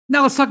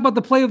Now let's talk about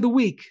the play of the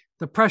week.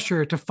 The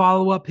pressure to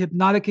follow up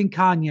Hypnotic and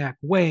Cognac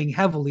weighing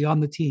heavily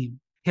on the team.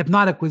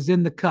 Hypnotic was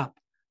in the cup,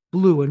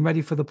 blue and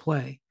ready for the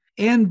play.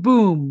 And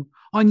boom,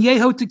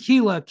 Añejo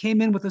Tequila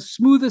came in with a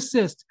smooth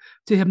assist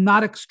to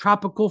Hypnotic's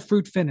tropical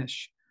fruit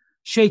finish.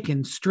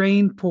 Shaken,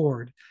 strained,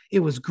 poured. It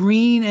was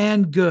green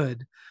and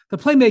good. The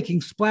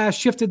playmaking splash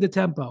shifted the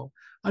tempo.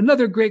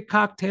 Another great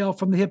cocktail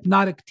from the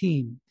Hypnotic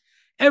team.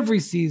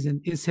 Every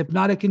season is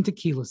Hypnotic and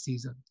Tequila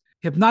season.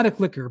 Hypnotic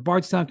Liquor,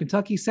 Bardstown,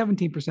 Kentucky,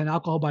 17%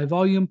 alcohol by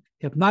volume.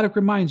 Hypnotic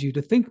reminds you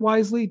to think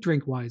wisely,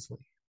 drink wisely.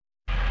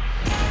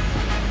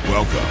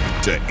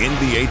 Welcome to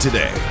NBA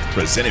Today,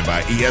 presented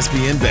by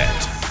ESPN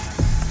Bet.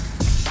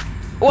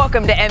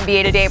 Welcome to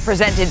NBA Today,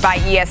 presented by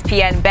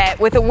ESPN Bet.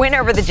 With a win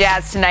over the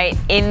Jazz tonight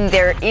in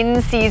their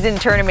in-season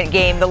tournament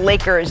game, the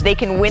Lakers, they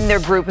can win their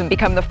group and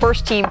become the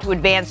first team to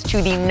advance to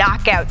the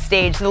knockout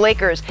stage. The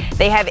Lakers,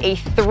 they have a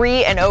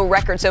 3-0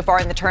 record so far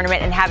in the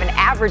tournament and have an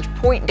average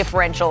point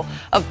differential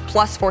of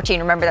plus 14.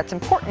 Remember, that's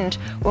important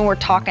when we're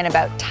talking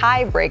about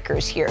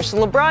tiebreakers here.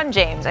 So LeBron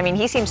James,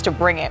 he seems to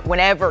bring it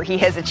whenever he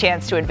has a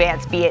chance to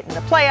advance, be it in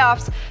the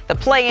playoffs, the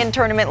play-in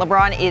tournament.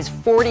 LeBron is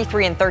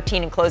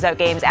 43-13 in closeout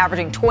games,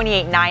 averaging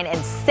 28-9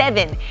 and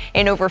 7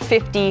 in over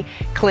 50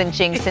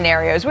 clinching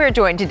scenarios. We're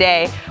joined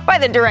today by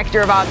the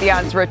director of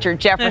ambiance, Richard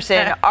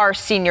Jefferson, our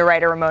senior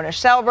writer, Ramona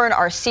Shelburne,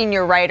 our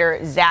senior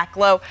writer, Zach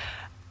Lowe.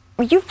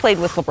 You've played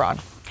with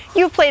LeBron.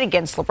 You've played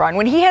against LeBron.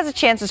 When he has a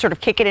chance to sort of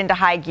kick it into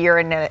high gear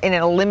in an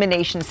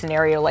elimination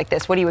scenario like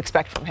this, what do you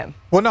expect from him?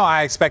 Well, no,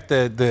 I expect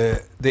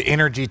the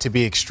energy to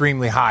be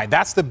extremely high.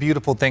 That's the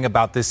beautiful thing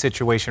about this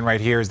situation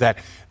right here, is that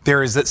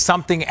there is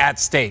something at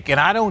stake. And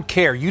I don't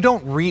care. You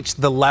don't reach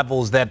the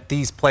levels that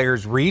these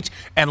players reach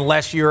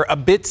unless you're a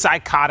bit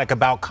psychotic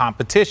about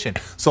competition.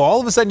 So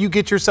all of a sudden you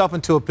get yourself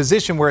into a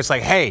position where it's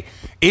like, hey,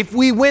 if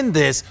we win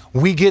this,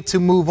 we get to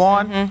move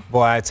on. Mm-hmm.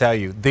 Boy, I tell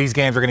you, these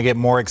games are going to get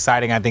more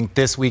exciting. I think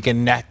this week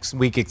and next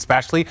week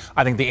especially,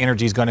 I think the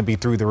energy is going to be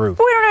through the roof.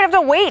 We don't even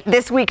have to wait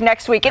this week,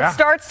 next week. It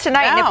starts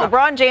tonight. Yeah. And if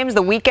LeBron James,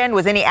 the weekend,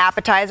 was any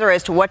appetizer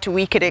as to what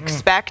we could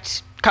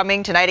expect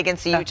coming tonight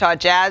against the Utah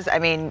Jazz,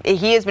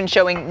 he has been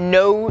showing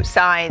no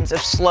signs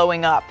of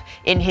slowing up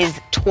in his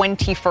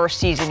 21st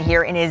season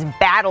here in his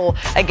battle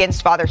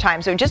against Father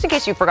Time. So just in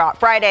case you forgot,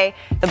 Friday,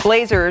 the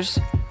Blazers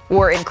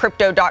were in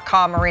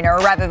Crypto.com Arena, or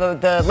rather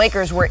the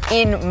Lakers were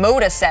in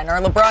Moda Center.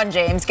 LeBron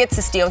James gets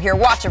a steal here.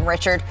 Watch him,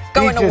 Richard.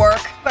 Going to work,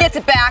 gets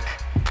it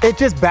back. It's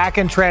just back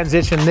in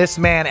transition. This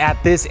man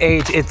at this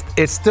age,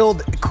 it's still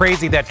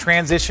crazy that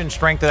transition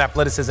strength and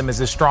athleticism is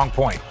his strong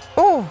point.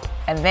 Ooh,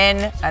 and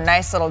then a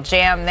nice little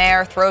jam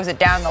there, throws it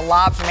down the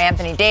lob from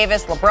Anthony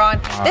Davis.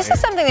 LeBron, this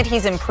is something that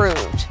he's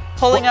improved.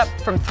 Pulling up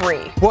from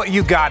three. Well,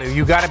 you got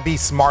to be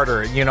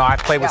smarter. I've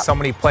played with so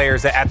many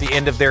players that at the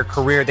end of their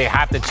career, they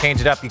have to change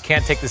it up. You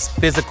can't take this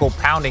physical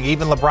pounding.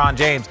 Even LeBron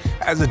James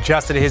has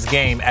adjusted his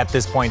game at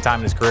this point in time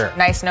in his career.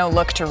 Nice no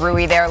look to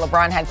Rui there.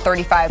 LeBron had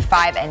 35,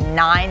 5, and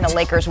 9. The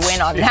Lakers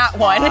win on that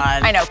one.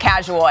 I know,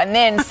 casual. And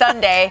then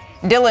Sunday,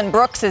 Dillon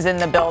Brooks is in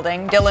the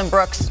building. Dillon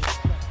Brooks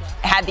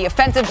had the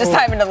offensive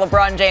assignment of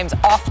LeBron James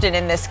often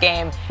in this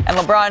game. And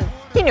LeBron,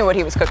 he knew what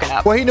he was cooking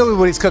up. Well, he knew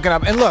what he's cooking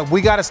up. And look,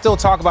 we got to still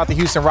talk about the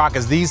Houston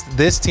Rockets.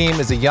 This team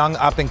is a young,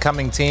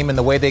 up-and-coming team, and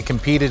the way they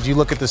competed, you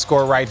look at the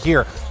score right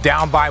here.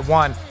 Down by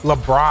 1,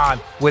 LeBron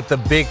with the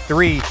big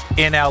 3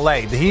 in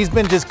L.A. He's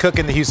been just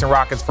cooking the Houston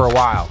Rockets for a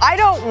while. I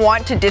don't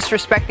want to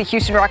disrespect the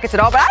Houston Rockets at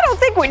all, but I don't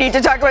think we need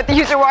to talk about the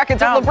Houston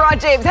Rockets when LeBron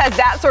James has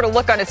that sort of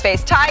look on his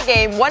face. Tie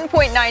game,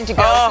 1.9 to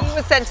go. He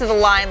was sent to the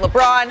line.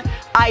 LeBron,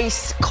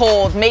 ice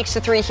cold, makes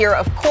the 3 here.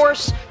 Of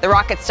course, the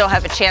Rockets still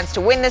have a chance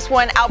to win this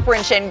one.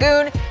 Alperen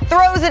Şengün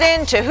throws it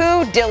in to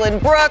who? Dillon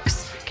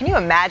Brooks. Can you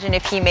imagine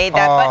if he made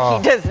that? But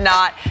he does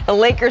not. The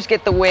Lakers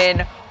get the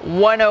win,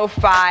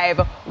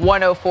 105-104.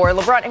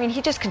 LeBron,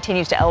 he just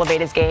continues to elevate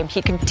his game.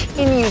 He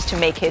continues to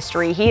make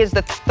history. He is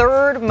the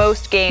 3rd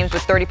most games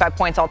with 35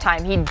 points all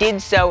time. He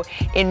did so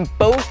in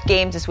both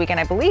games this weekend.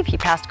 I believe he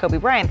passed Kobe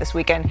Bryant this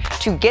weekend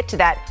to get to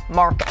that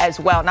mark as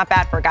well. Not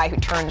bad for a guy who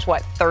turns,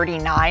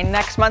 39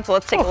 next month? So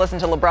let's take a listen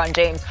to LeBron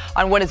James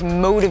on what is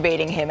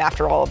motivating him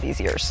after all of these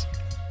years.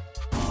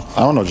 I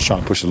don't know, just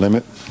trying to push the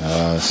limit,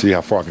 see how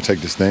far I can take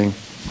this thing.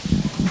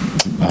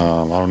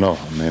 I don't know.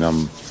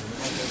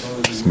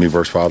 It's me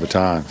versus Father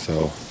Time,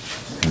 so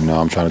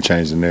I'm trying to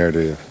change the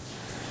narrative.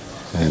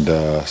 And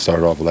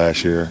started off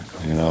last year,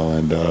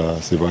 and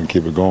see if I can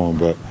keep it going.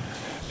 But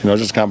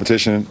just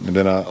competition. And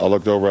then I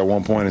looked over at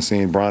one point and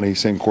seen Bronny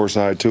sitting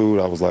courtside too.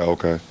 I was like,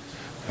 okay,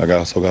 I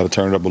got to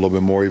turn it up a little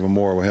bit more, even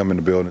more with him in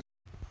the building.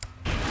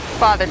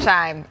 Father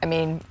Time,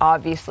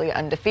 obviously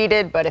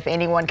undefeated, but if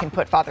anyone can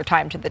put Father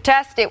Time to the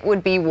test, it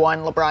would be one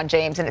LeBron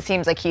James, and it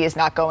seems like he is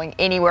not going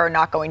anywhere,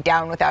 not going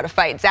down without a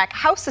fight. Zach,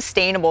 how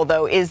sustainable,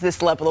 though, is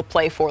this level of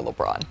play for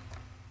LeBron?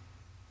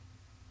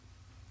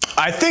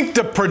 I think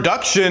the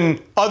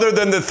production, other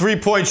than the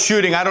three-point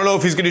shooting, I don't know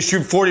if he's going to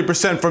shoot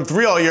 40% from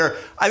 3 all year.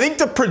 I think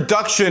the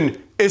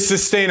production is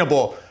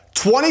sustainable.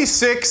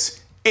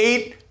 26,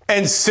 8,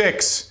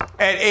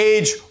 at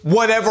age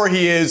whatever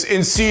he is,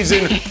 in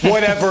season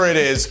whatever it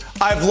is.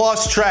 I've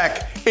lost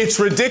track. It's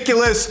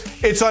ridiculous.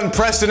 It's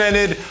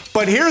unprecedented.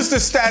 But here's the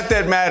stat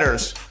that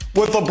matters.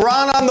 With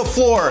LeBron on the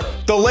floor,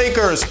 the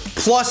Lakers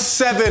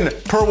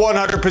 +7 per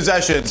 100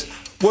 possessions.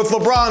 With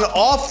LeBron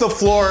off the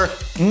floor,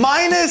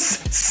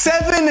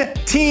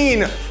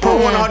 -17 per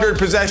 100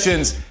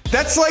 possessions.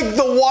 That's like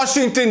the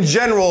Washington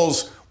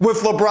Generals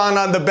with LeBron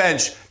on the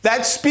bench.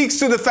 That speaks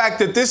to the fact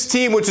that this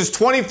team, which is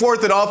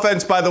 24th in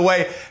offense, by the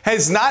way,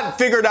 has not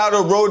figured out a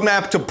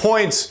roadmap to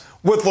points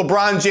with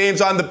LeBron James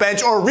on the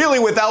bench, or really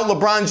without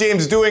LeBron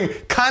James doing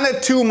kind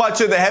of too much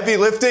of the heavy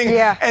lifting.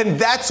 Yeah. And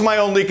that's my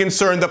only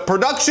concern. The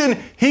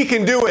production, he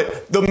can do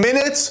it. The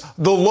minutes,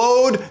 the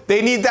load,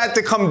 they need that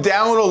to come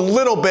down a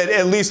little bit,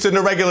 at least in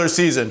the regular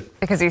season.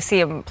 Because you see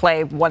him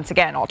play once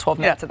again all 12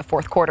 minutes of the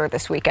fourth quarter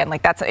this weekend.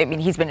 Like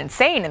he's been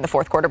insane in the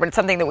fourth quarter, but it's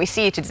something that we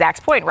see, to Zach's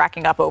point,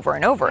 racking up over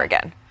and over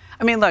again.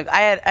 I mean, look,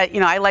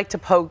 I like to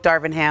poke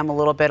Darvin Ham a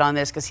little bit on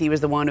this because he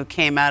was the one who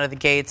came out of the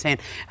gate saying,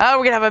 "Oh,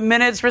 we're gonna have a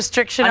minutes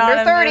restriction on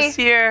him this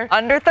year."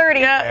 Under 30.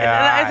 Yeah.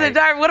 And I said,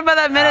 Darvin, what about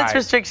that minutes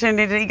restriction?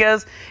 And he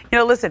goes,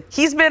 listen,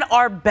 he's been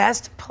our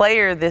best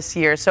player this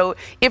year. So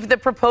if the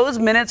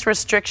proposed minutes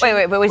restriction,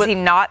 wait, but was he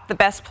not the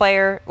best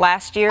player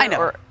last year? I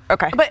know.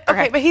 Okay.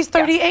 But he's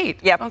 38.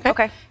 Yeah. Yep.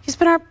 Okay. He's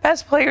been our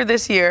best player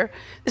this year.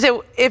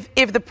 So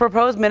if the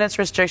proposed minutes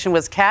restriction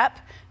was cap,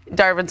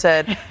 Darvin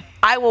said,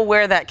 I will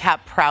wear that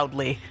cap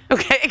proudly,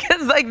 okay?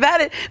 Because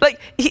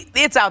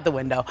it's out the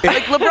window.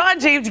 Like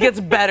LeBron James gets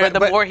better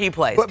the more he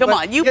plays. Come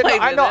on, you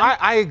played with him.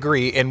 I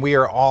agree, and we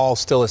are all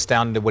still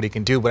astounded at what he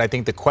can do. But I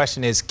think the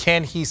question is,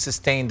 can he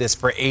sustain this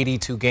for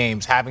 82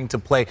 games, having to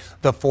play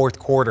the fourth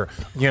quarter,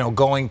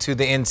 going to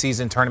the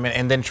in-season tournament,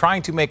 and then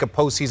trying to make a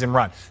postseason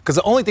run? Because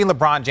the only thing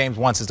LeBron James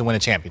wants is to win a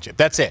championship.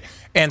 That's it.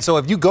 And so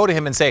if you go to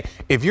him and say,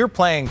 if you're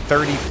playing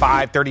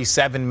 35,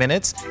 37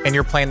 minutes, and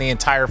you're playing the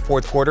entire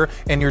fourth quarter,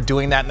 and you're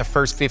doing that in the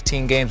first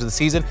 15 games of the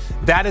season,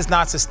 that is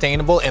not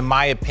sustainable, in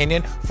my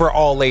opinion, for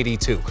all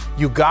 82.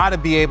 You got to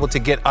be able to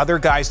get other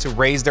guys to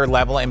raise their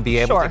level and be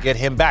able to get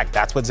him back.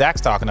 That's what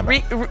Zach's talking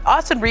about.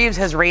 Austin Reeves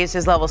has raised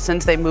his level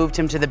since they moved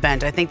him to the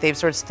bench. I think they've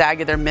sort of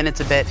staggered their minutes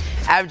a bit,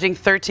 averaging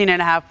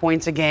 13.5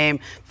 points a game,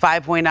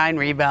 5.9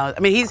 rebounds. I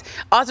mean,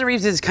 Austin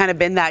Reeves has kind of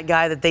been that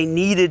guy that they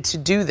needed to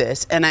do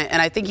this, and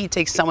I think he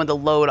takes some of the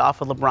load off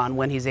of LeBron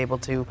when he's able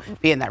to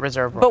be in that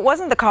reserve role. But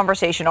wasn't the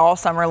conversation all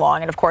summer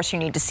long, and of course you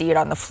need to see it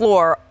on the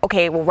floor,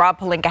 okay, well, Rob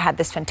Pelinka had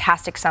this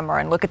fantastic summer,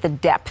 and look at the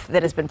depth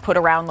that has been put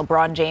around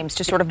LeBron James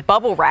to sort of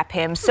bubble wrap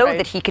him so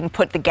that he can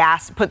put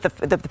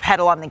the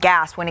pedal on the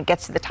gas when it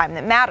gets to the time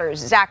that matters.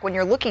 Zach, when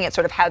you're looking at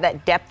sort of how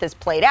that depth is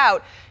played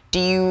out, do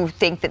you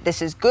think that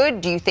this is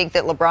good? Do you think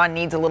that LeBron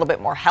needs a little bit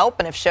more help?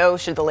 And if so,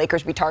 should the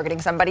Lakers be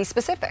targeting somebody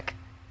specific?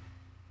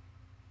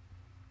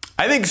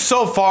 I think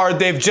so far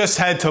they've just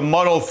had to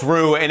muddle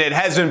through, and it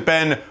hasn't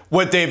been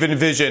what they've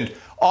envisioned.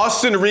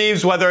 Austin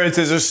Reeves, whether it's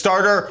as a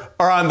starter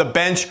or on the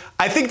bench,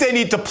 I think they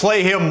need to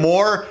play him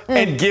more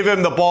and give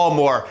him the ball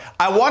more.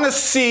 I want to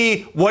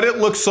see what it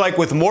looks like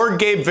with more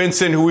Gabe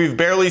Vincent, who we've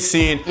barely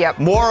seen,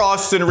 more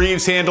Austin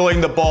Reeves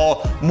handling the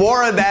ball,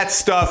 more of that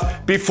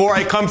stuff before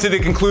I come to the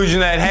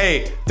conclusion that,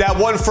 hey, that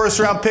one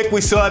first-round pick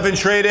we still haven't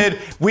traded,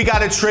 we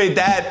got to trade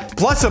that,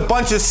 plus a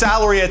bunch of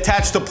salary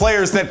attached to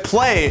players that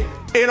play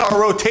in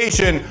our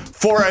rotation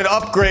for an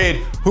upgrade,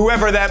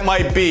 whoever that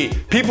might be.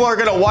 People are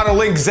going to want to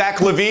link Zach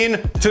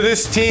LaVine to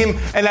this team,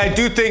 and I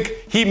do think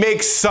he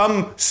makes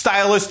some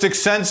stylistic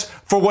sense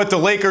for what the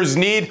Lakers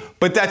need,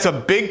 but that's a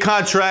big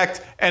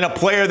contract and a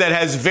player that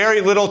has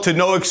very little to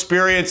no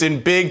experience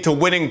in big to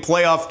winning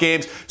playoff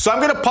games. So I'm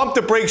going to pump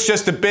the brakes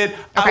just a bit.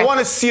 I want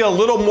to see a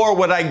little more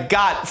what I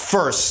got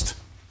first.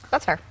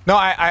 That's fair. No,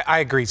 I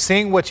agree.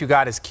 Seeing what you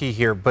got is key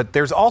here, but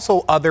there's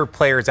also other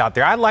players out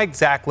there. I like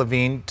Zach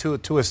LaVine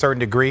to a certain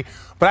degree,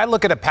 but I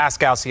look at a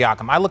Pascal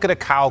Siakam. I look at a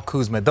Kyle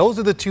Kuzma. Those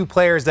are the two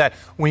players that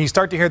when you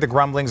start to hear the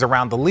grumblings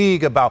around the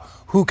league about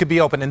who could be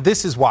open, and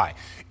this is why.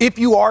 If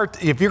you're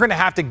going to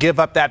have to give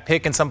up that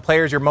pick and some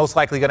players, you're most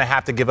likely going to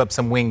have to give up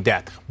some wing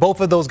depth.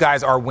 Both of those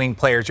guys are wing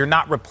players. You're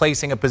not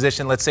replacing a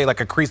position, let's say like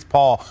a Chris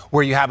Paul,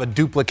 where you have a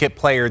duplicate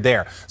player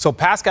there. So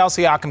Pascal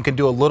Siakam can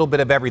do a little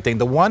bit of everything.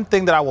 The one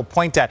thing that I will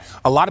point at,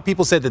 a lot of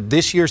people said that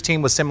this year's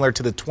team was similar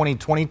to the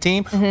 2020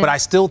 team, but I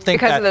still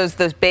think because of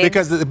those bigs,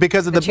 because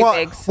of the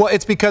bigs. Well,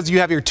 it's because you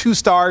have your two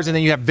stars and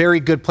then you have very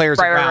good players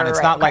around.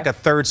 It's not like a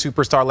third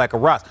superstar like a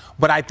Russ.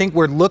 But I think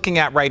we're looking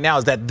at right now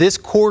is that this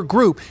core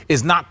group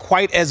is not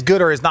quite as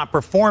good or is not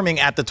performing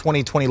at the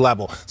 2020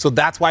 level. So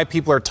that's why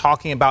people are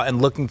talking about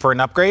and looking for an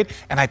upgrade.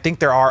 And I think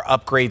there are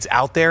upgrades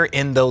out there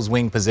in those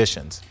wing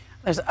positions.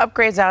 There's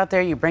upgrades out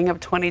there. You bring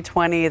up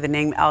 2020. The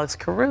name Alex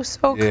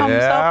Caruso comes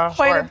up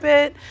quite a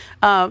bit.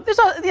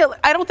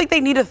 I don't think they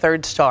need a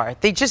third star.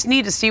 They just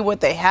need to see what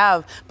they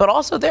have. But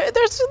also,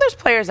 there's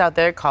players out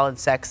there. Colin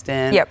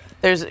Sexton.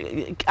 There's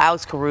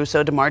Alex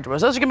Caruso, DeMar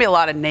DeRozan. Those are going to be a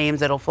lot of names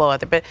that'll flow out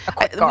there.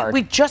 But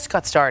we just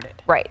got started.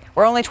 Right.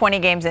 We're only 20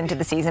 games into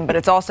the season, but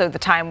it's also the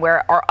time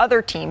where our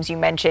other teams, you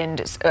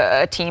mentioned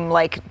a team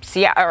like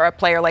or a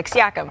player like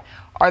Siakam,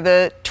 Are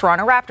the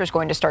Toronto Raptors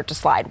going to start to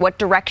slide? What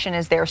direction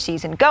is their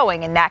season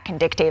going? And that can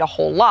dictate a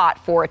whole lot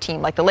for a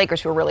team like the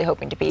Lakers, who are really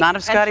hoping to be. Not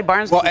if Scotty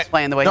Barnes is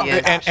playing the way he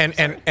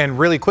is. And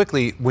really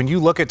quickly, when you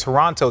look at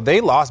Toronto,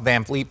 they lost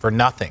Van Fleet for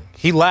nothing.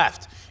 He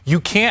left.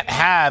 You can't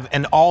have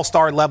an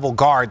all-star level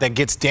guard that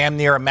gets damn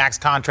near a max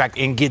contract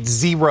and gets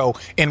zero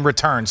in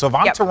return. So if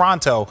I'm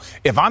Toronto,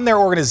 if I'm their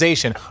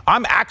organization,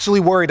 I'm actually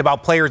worried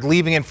about players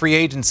leaving in free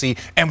agency,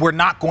 and we're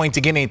not going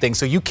to get anything.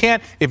 So you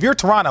can't, if you're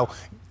Toronto,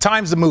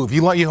 time's to move.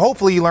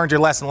 Hopefully you learned your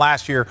lesson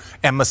last year,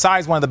 and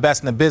Masai's one of the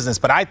best in the business.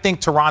 But I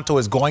think Toronto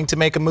is going to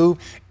make a move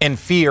in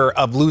fear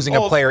of losing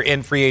a player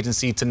in free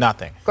agency to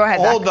nothing. Go ahead,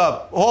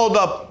 Hold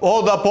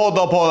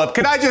up.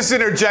 Can I just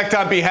interject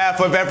on behalf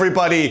of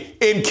everybody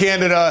in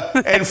Canada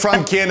and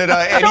from Canada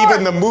and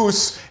even the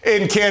Moose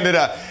in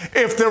Canada?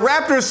 If the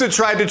Raptors had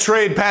tried to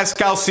trade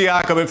Pascal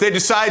Siakam, if they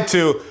decide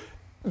to,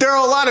 there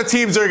are a lot of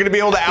teams that are going to be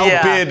able to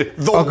outbid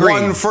the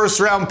one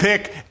first-round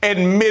pick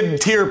and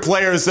mid-tier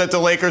players that the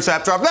Lakers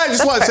have dropped. I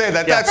just want to say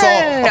that. That's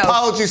all.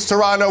 Apologies,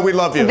 Toronto. We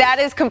love you. That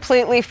is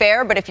completely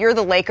fair, but if you're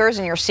the Lakers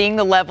and you're seeing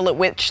the level at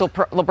which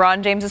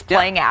LeBron James is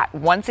playing at,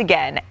 once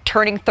again,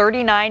 turning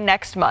 39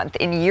 next month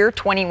in year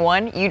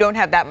 21, you don't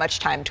have that much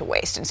time to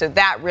waste. And so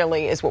that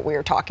really is what we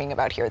are talking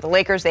about here. The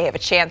Lakers, they have a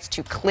chance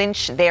to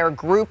clinch their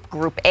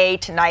Group A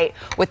tonight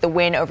with the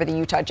win over the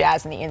Utah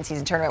Jazz in the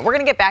in-season tournament. We're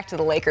going to get back to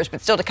the Lakers, but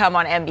still to come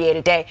on NBA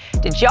Today.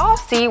 Did y'all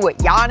see what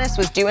Giannis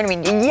was doing? I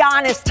mean,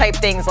 Giannis-type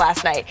things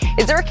last night.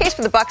 Is there a case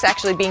for the Bucks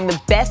actually being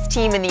the best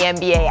team in the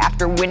NBA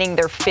after winning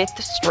their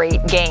 5th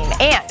straight game?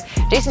 And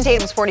Jason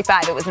Tatum's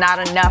 45. It was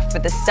not enough for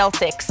the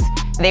Celtics.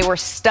 They were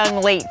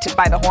stung late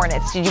by the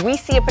Hornets. Did we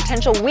see a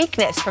potential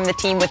weakness from the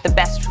team with the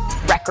best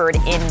record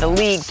in the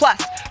league?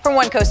 Plus, from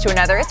one coast to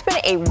another, it's been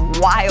a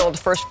wild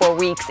first 4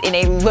 weeks in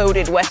a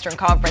loaded Western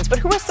Conference. But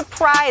who has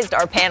surprised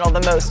our panel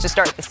the most to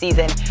start the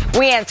season?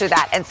 We answer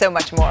that and so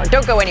much more.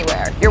 Don't go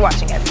anywhere. You're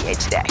watching NBA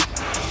Today.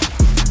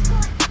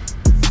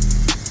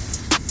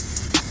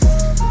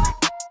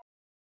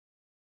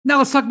 Now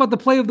let's talk about the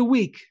play of the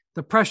week.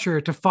 The pressure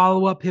to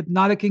follow up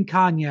Hypnotic and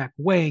Cognac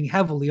weighing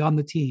heavily on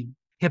the team.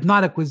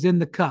 Hypnotic was in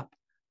the cup,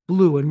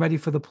 blue and ready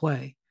for the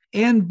play.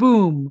 And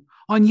boom,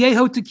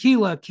 Añejo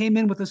Tequila came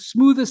in with a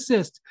smooth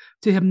assist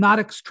to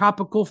Hypnotic's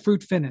tropical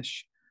fruit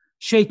finish.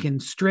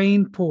 Shaken,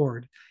 strained,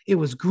 poured. It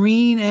was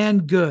green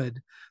and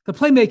good. The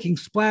playmaking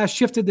splash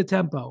shifted the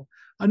tempo.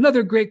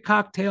 Another great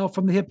cocktail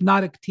from the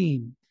Hypnotic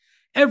team.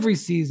 Every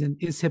season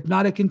is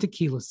Hypnotic and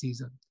Tequila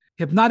season.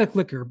 Hypnotic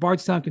Liquor,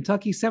 Bardstown,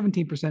 Kentucky,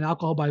 17%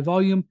 alcohol by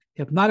volume.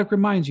 Hypnotic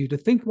reminds you to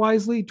think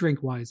wisely,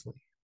 drink wisely.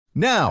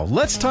 Now,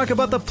 let's talk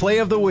about the play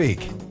of the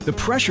week. The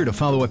pressure to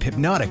follow up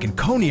Hypnotic and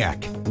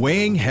Cognac,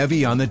 weighing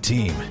heavy on the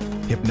team.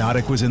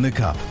 Hypnotic was in the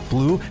cup,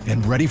 blue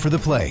and ready for the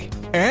play.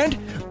 And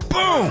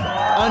boom!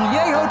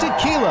 Añejo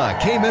Tequila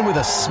came in with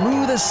a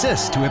smooth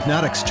assist to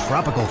Hypnotic's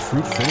tropical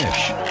fruit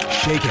finish.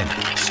 Shaken,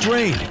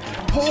 strained,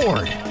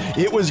 poured.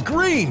 It was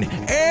green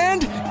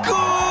and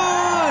good!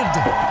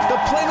 The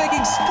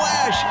playmaking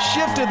splash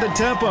shifted the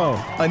tempo.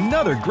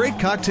 Another great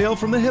cocktail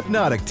from the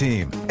Hypnotic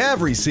team.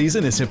 Every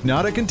season is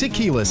Hypnotic and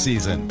Tequila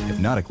season.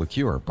 Hypnotic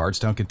Liqueur,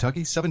 Bardstown,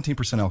 Kentucky,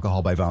 17%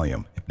 alcohol by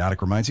volume.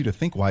 Hypnotic reminds you to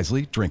think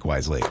wisely, drink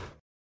wisely.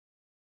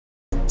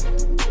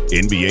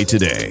 NBA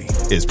Today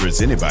is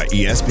presented by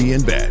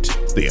ESPN Bet,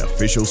 the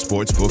official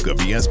sports book of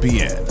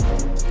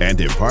ESPN. And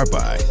in part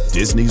by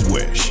Disney's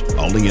Wish,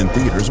 only in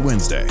theaters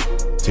Wednesday.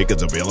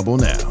 Tickets available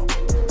now.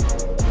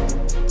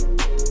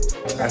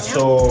 I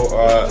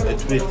saw a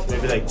tweet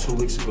maybe like 2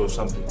 weeks ago or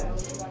something.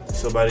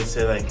 Somebody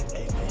said like,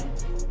 "Hey man,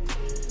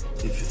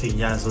 if you think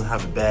Giannis don't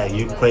have a bag,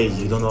 you're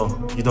crazy. You don't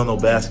know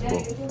basketball."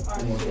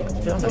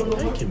 And I was like,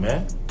 "Thank you,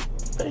 man.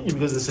 Thank you,"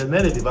 because there's a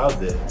narrative out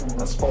there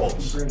that's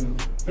false.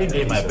 He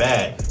gave my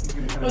bag,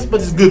 but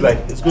it's good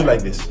like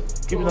this.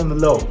 Keep it on the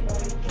low.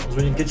 Because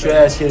when you get your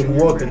ass here and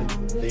working,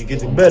 then you're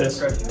getting better.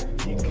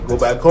 You can go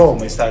back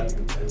home and start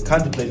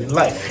contemplating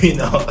life. You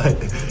know,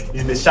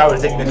 in the shower,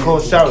 taking a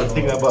cold shower,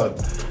 thinking about.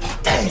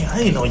 Dang, I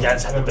didn't know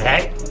Giannis had a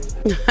bag.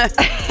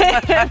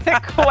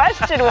 The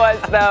question was,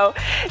 though,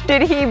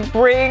 did he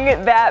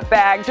bring that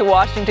bag to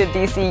Washington,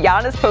 D.C.?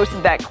 Giannis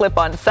posted that clip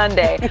on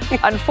Sunday.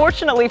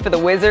 Unfortunately for the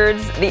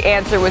Wizards, the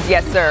answer was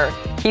yes, sir.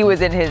 He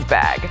was in his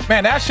bag.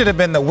 Man, that should have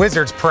been the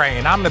Wizards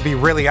praying. I'm going to be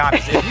really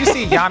honest. If you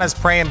see Giannis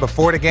praying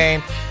before the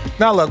game,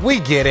 now look, we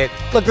get it.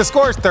 Look, the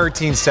score is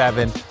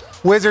 13-7.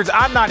 Wizards,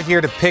 I'm not here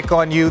to pick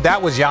on you.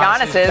 That was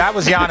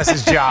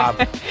Giannis's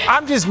job.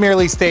 I'm just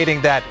merely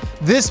stating that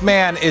this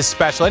man is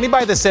special.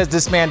 Anybody that says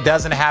this man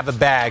doesn't have a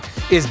bag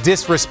is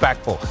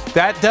disrespectful.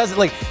 That doesn't,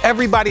 like,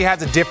 everybody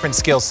has a different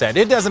skill set.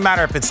 It doesn't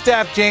matter if it's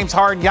Steph, James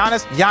Harden,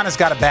 Giannis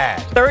got a bag.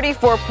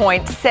 34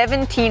 points,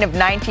 17 of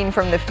 19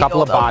 from the field,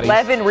 couple of bodies.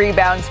 11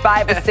 rebounds,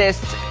 5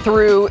 assists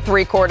through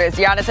 3 quarters.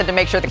 Giannis had to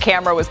make sure the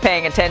camera was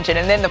paying attention.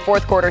 And then the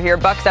fourth quarter here,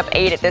 Bucks up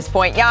 8 at this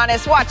point.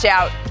 Giannis, watch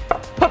out.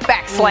 Put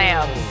back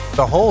slam.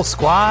 The whole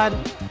squad,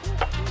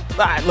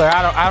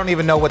 I don't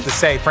even know what to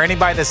say. For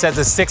anybody that says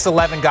a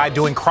 6'11 guy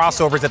doing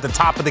crossovers at the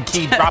top of the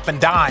key, dropping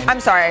dimes. I'm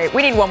sorry.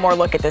 We need one more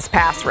look at this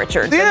pass,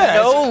 Richard. Yeah,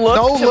 no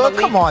look.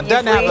 Come on,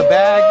 doesn't have a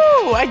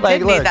bag. Ooh, I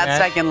did need that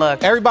second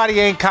look. Everybody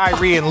ain't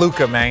Kyrie and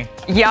Luka, man.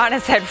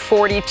 Giannis had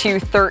 42,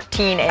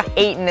 13, and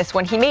 8 in this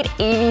one. He made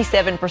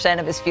 87%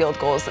 of his field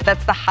goals.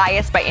 That's the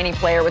highest by any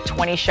player with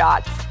 20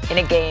 shots in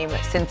a game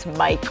since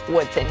Mike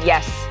Woodson.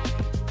 Yes,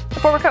 the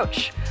former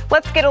coach.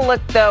 Let's get a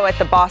look, though, at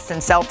the Boston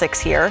Celtics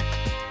here.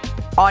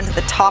 On to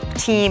the top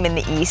team in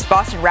the East.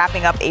 Boston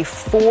wrapping up a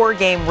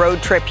 4-game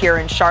road trip here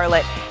in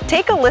Charlotte.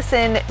 Take a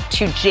listen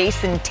to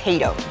Jason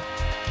Tatum.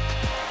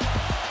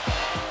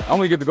 I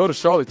only get to go to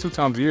Charlotte 2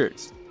 times a year.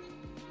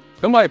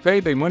 Somebody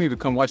paid their money to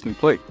come watch me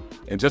play.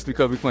 And just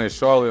because we play in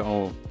Charlotte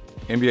on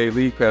NBA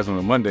League Pass on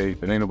a Monday,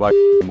 that ain't nobody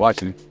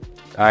watching,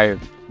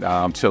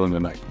 I'm chilling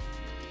tonight.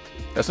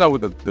 That's not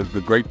what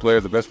the great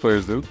players, the best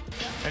players do.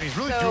 And he's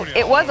really doing it.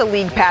 It was a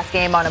League Pass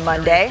game on a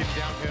Monday.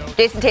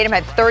 Jason Tatum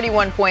had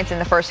 31 points in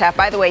the first half.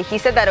 By the way, he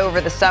said that over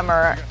the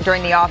summer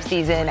during the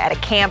offseason at a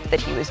camp that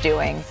he was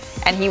doing,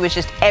 and he was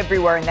just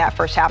everywhere in that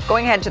first half.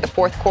 Going ahead to the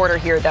fourth quarter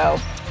here, though.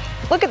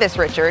 Look at this,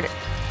 Richard.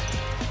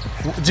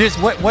 Just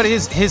what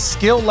is his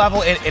skill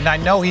level, and I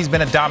know he's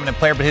been a dominant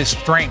player, but his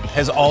strength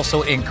has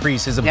also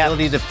increased. His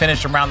ability to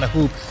finish around the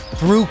hoop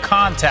through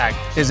contact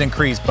is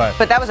increased. But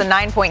that was a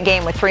 9-point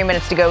game with 3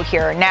 minutes to go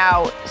here.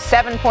 Now,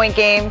 7-point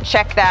game,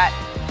 check that.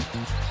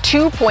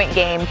 2-point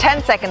game,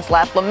 10 seconds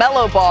left.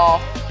 LaMelo Ball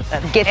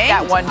gets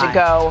that one to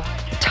go.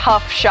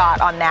 Tough shot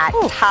on that.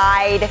 Ooh.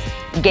 Tied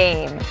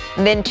game.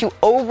 And then to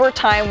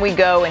overtime we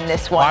go in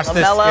this one. Watch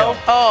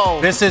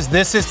LaMelo.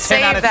 This is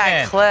 10 out of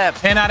 10. Clip.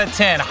 10 out of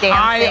 10. Dancing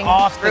high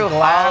off the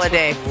glass.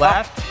 Holiday.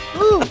 Left.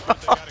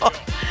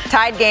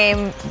 Tied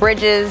game.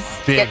 Bridges.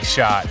 Big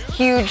shot.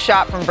 Huge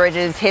shot from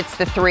Bridges. Hits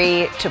the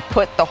 3 to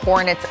put the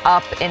Hornets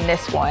up in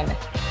this one.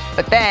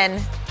 But then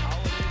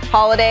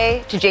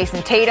Holiday to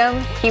Jason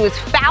Tatum. He was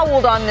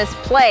fouled on this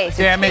play.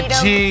 So Damn it,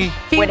 G.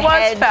 He was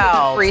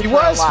fouled. He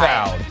was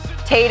fouled.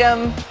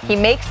 Tatum, he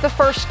makes the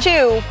first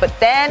 2, but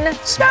then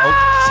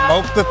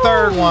smoke the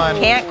third one.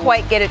 Can't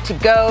quite get it to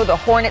go. The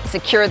Hornets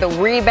secure the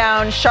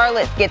rebound.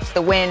 Charlotte gets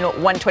the win,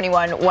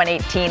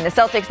 121-118. The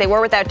Celtics, they were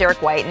without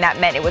Derek White, and that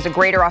meant it was a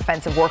greater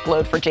offensive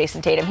workload for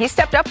Jason Tatum. He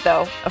stepped up,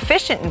 though,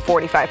 efficient in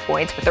 45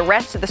 points, but the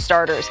rest of the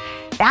starters,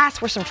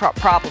 that's where some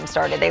problems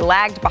started. They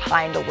lagged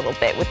behind a little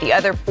bit, with the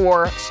other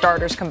 4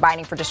 starters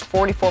combining for just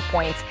 44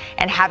 points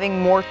and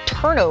having more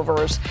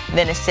turnovers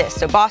than assists.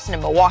 So Boston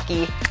and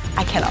Milwaukee,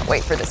 I cannot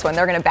wait for this one.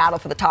 They're going to battle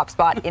for the top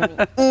spot in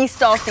the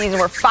East all season.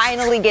 We're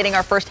finally getting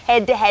our first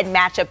head-to-head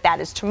matchup. That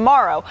is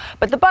tomorrow.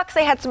 But the Bucks,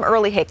 they had some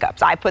early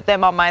hiccups. I put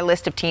them on my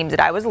list of teams that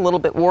I was a little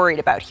bit worried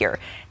about here.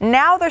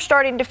 Now they're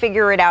starting to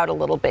figure it out a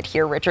little bit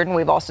here, Richard, and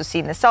we've also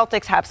seen the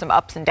Celtics have some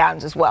ups and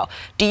downs as well.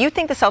 Do you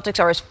think the Celtics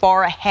are as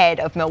far ahead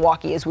of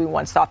Milwaukee as we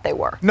once thought they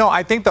were? No,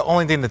 I think the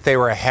only thing that they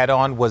were ahead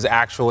on was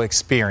actual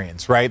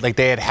experience, right? Like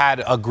they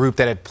had a group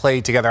that had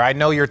played together. I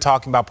know you're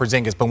talking about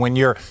Porzingis, but when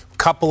you're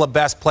couple of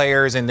best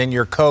players and then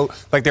your coach,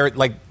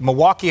 like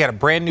Milwaukee had a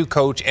brand new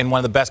coach and one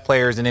of the best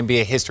players in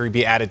NBA history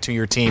be added to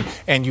your team,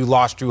 and you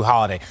lost Drew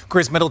Holiday.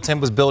 Chris Middleton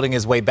was building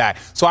his way back.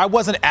 So I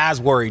wasn't as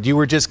worried. You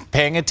were just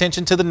paying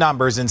attention to the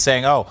numbers and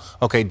saying, oh,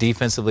 okay,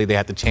 defensively they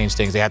have to change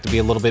things. They have to be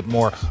a little bit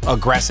more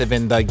aggressive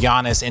in the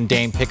Giannis and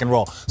Dame pick and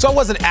roll. So I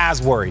wasn't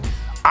as worried.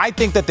 I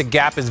think that the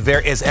gap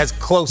has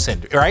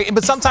closened, right?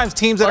 But sometimes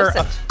teams that are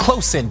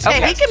closened.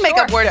 Hey, he can make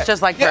up words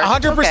just like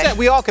that. 100%. Okay.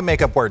 We all can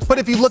make up words. But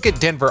if you look at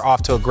Denver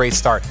off to a great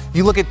start,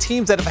 you look at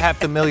teams that have had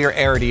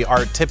familiarity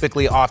are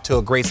typically off to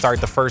a great start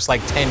the first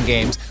 10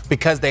 games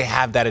because they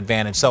have that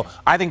advantage. So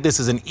I think this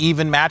is an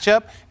even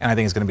matchup, and I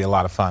think it's going to be a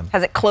lot of fun.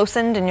 Has it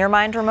closened in your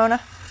mind,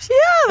 Ramona?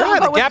 Yeah,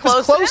 the gap is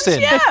closing.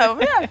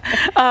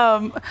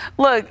 Yeah.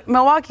 Look,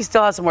 Milwaukee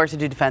still has some work to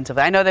do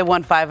defensively. I know they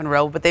won 5 in a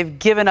row, but they've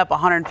given up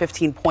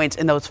 115 points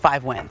in those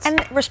 5 wins.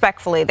 And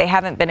respectfully, they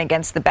haven't been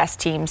against the best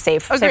team,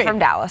 save from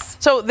Dallas.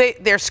 So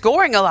they're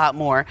scoring a lot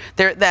more.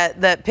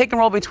 That pick and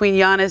roll between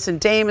Giannis and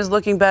Dame is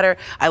looking better.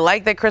 I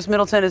like that Chris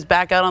Middleton is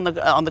back out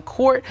on the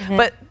court,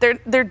 but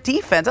their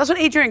defense, that's what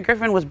Adrian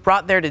Griffin was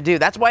brought there to do.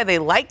 That's why they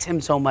liked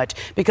him so much,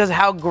 because of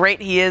how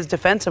great he is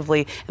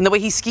defensively and the way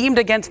he schemed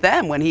against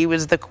them when he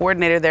was the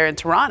coordinator there in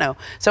Toronto.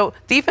 So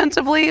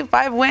defensively,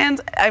 5 wins.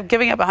 I'm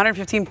giving up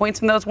 115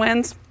 points in those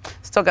wins.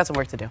 Still got some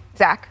work to do.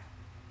 Zach?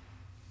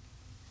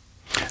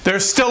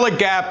 There's still a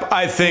gap,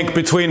 I think,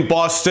 between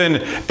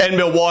Boston and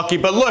Milwaukee.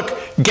 But look,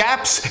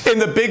 gaps in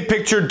the big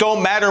picture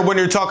don't matter when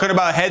you're talking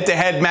about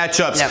head-to-head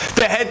matchups. Yep.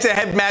 The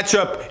head-to-head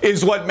matchup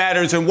is what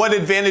matters and what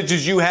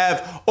advantages you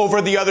have over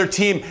the other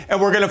team.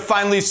 And we're going to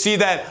finally see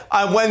that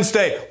on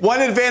Wednesday.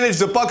 One advantage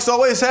the Bucks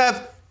always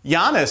have,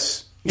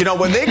 Giannis. You know,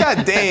 when they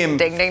got Dame,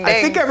 ding, ding, ding. I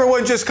think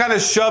everyone just kind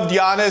of shoved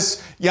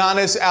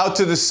Giannis out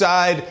to the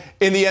side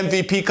in the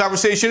MVP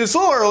conversation. It's a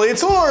little early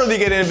to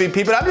get an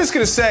MVP, but I'm just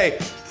going to say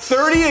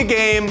 30 a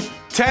game,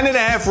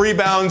 10.5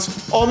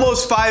 rebounds,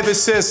 almost 5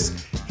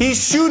 assists.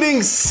 He's shooting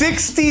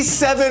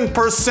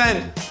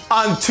 67%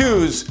 on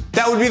twos.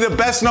 That would be the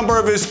best number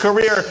of his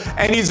career,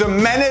 and he's a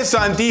menace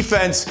on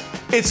defense.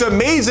 it's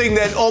amazing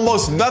that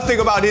almost nothing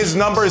about his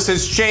numbers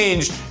has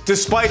changed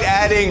despite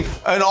adding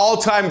an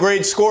all-time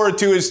great scorer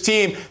to his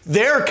team.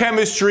 Their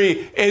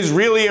chemistry is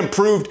really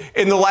improved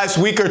in the last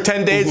week or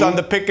 10 days on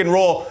the pick and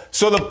roll.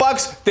 So the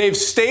Bucks, they've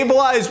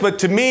stabilized, but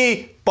to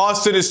me,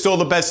 Boston is still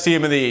the best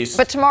team in the East.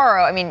 But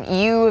tomorrow, I mean,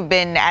 you have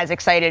been as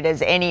excited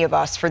as any of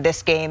us for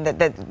this game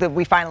that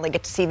we finally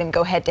get to see them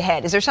go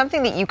head-to-head. Is there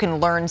something that you can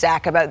learn,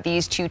 Zach, about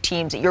these two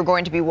teams that you're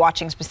going to be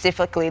watching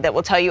specifically that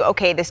will tell you,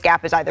 okay, this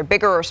gap is either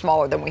bigger or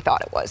smaller than we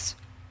thought it was?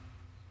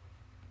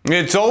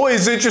 It's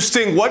always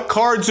interesting. What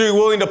cards are you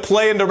willing to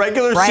play in the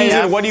regular season?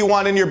 Yeah. What do you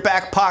want in your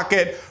back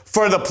pocket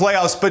for the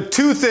playoffs? But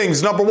two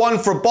things. Number one,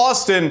 for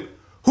Boston,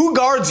 who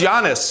guards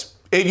Giannis?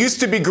 It used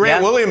to be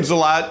Grant Williams a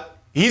lot.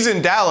 He's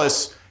in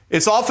Dallas.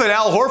 It's often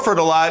Al Horford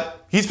a lot.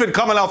 He's been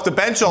coming off the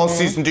bench all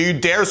season. Do you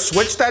dare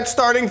switch that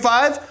starting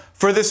five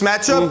for this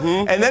matchup?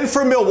 And then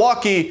for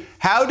Milwaukee,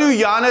 how do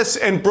Giannis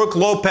and Brook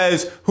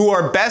Lopez, who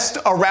are best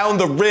around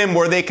the rim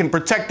where they can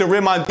protect the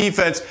rim on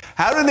defense,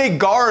 how do they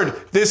guard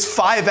this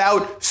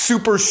 5-out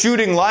super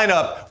shooting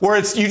lineup where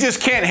you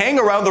just can't hang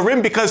around the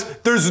rim because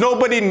there's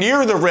nobody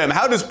near the rim?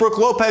 How does Brook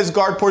Lopez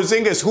guard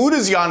Porzingis? Who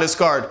does Giannis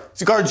guard?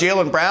 Does he guard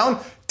Jaylen Brown?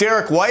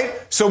 Derek White?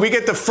 So we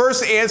get the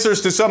first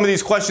answers to some of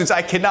these questions.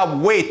 I cannot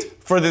wait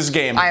for this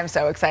game. I am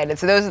so excited.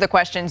 So those are the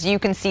questions. You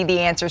can see the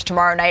answers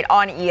tomorrow night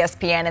on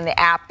ESPN and the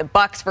app. The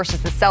Bucks versus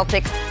the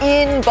Celtics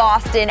in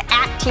Boston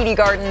at TD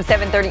Garden,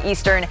 7:30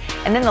 Eastern.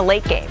 And then the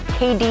late game,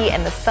 KD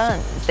and the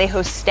Suns. They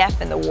host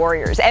Steph and the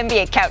Warriors.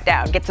 NBA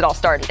Countdown gets it all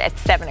started at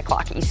 7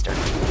 o'clock Eastern.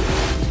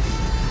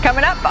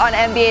 Coming up on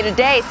NBA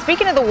Today,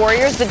 speaking of the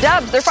Warriors, the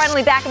Dubs, they're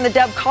finally back in the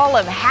Dub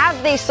column.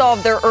 Have they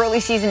solved their early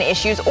season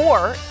issues,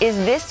 or is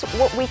this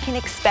what we can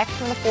expect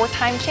from the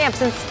four-time champs?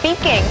 And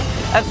speaking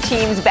of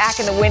teams back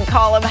in the win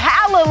column,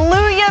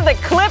 hallelujah, the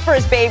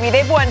Clippers, baby.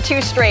 They've won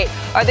 2 straight.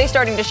 Are they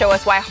starting to show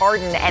us why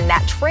Harden and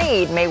that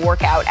trade may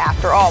work out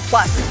after all?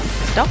 Plus,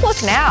 don't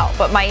look now,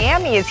 but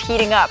Miami is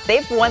heating up.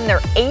 They've won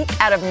their 8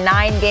 out of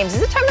 9 games.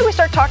 Is it time that we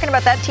start talking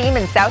about that team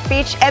in South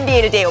Beach?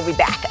 NBA Today will be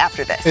back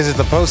after this. Is it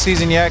the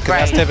postseason yet?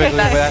 Because that's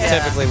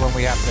typically when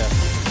we have to.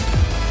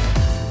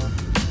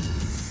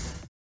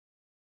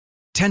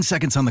 10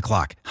 seconds on the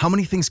clock. How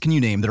many things can you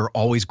name that are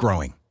always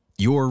growing?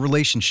 Your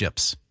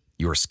relationships,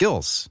 your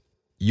skills,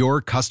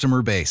 your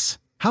customer base.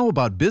 How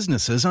about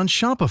businesses on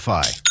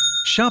Shopify?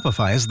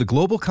 Shopify is the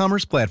global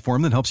commerce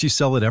platform that helps you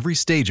sell at every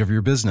stage of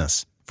your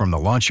business. From the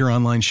launch your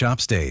online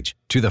shop stage,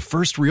 to the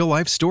first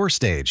real-life store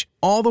stage,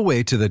 all the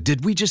way to the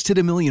did we just hit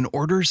a million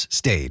orders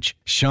stage,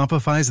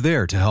 Shopify's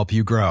there to help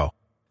you grow.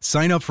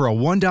 Sign up for a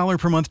 $1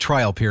 per month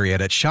trial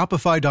period at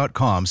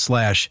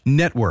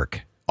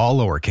shopify.com/network, all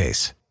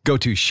lowercase. Go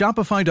to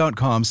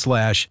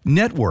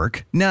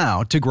shopify.com/network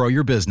now to grow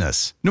your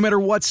business, no matter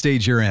what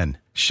stage you're in.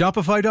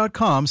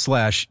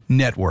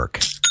 Shopify.com/network.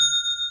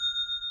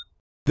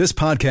 This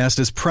podcast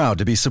is proud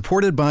to be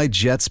supported by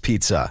Jets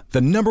Pizza, the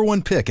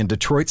 #1 pick in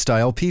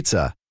Detroit-style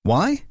pizza.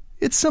 Why?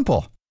 It's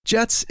simple.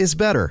 Jets is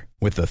better.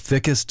 With the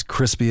thickest,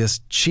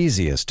 crispiest,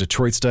 cheesiest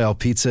Detroit-style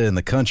pizza in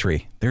the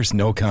country, there's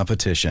no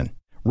competition.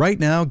 Right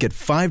now, get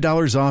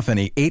 $5 off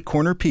any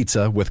 8-corner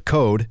pizza with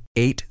code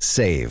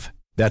 8SAVE.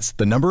 That's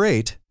the number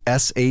 8,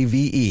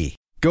 SAVE.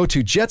 Go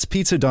to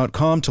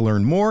jetspizza.com to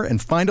learn more and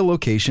find a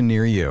location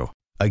near you.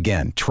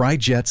 Again, try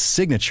Jet's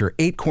signature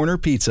 8-corner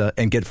pizza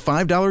and get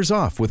 $5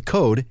 off with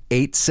code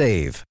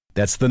 8SAVE.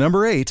 That's the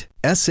number 8,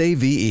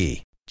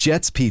 SAVE.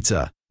 Jet's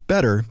Pizza.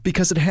 Better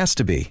because it has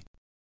to be.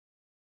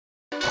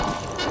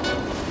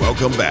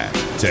 Welcome back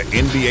to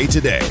NBA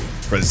Today,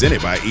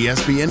 presented by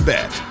ESPN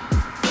Bet.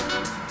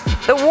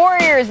 The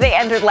Warriors, they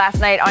entered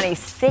last night on a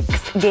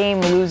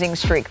 6-game losing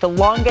streak, the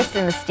longest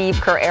in the Steve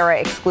Kerr era,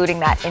 excluding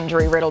that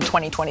injury-riddled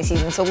 2020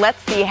 season. So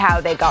let's see how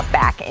they got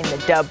back in the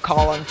dub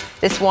column.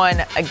 This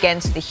one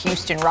against the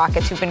Houston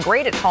Rockets, who've been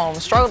great at home,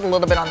 struggled a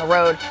little bit on the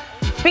road.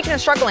 Speaking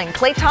of struggling,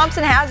 Klay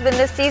Thompson has been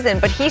this season,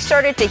 but he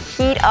started to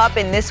heat up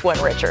in this one,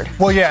 Richard.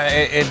 Well, yeah,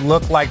 it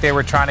looked like they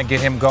were trying to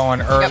get him going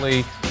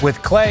early with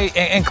Klay.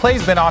 And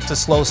Klay's been off to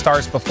slow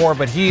starts before,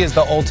 but he is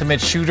the ultimate.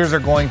 Shooters are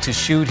going to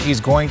shoot. He's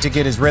going to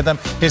get his rhythm.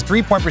 His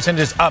three-point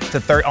percentage is up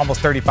to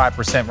almost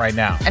 35% right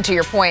now. And to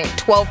your point,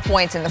 12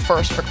 points in the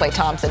first for Klay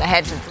Thompson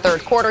ahead to the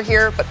third quarter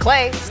here. But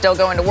Klay still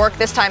going to work.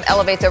 This time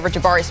elevates over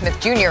Jabari Smith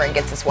Jr. and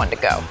gets this one to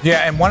go.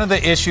 Yeah, and one of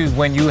the issues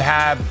when you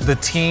have the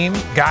team,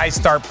 guys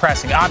start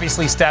pressing.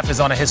 Obviously, Steph is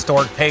on a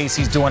historic pace.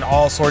 He's doing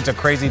all sorts of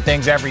crazy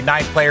things every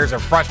night. Players are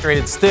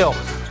frustrated still.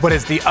 But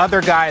it's the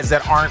other guys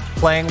that aren't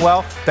playing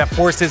well that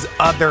forces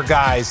other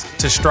guys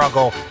to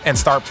struggle and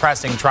start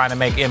pressing, trying to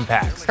make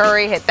impacts.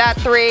 Curry hit that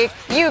three.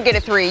 You get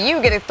a three.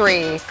 You get a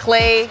three.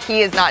 Klay,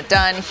 he is not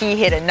done. He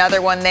hit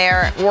another one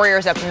there.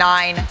 Warriors up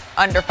 9,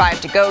 under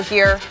 5 to go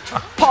here.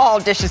 Paul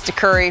dishes to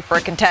Curry for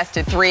a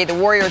contested three. The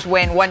Warriors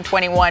win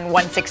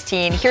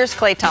 121-116. Here's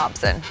Klay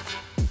Thompson.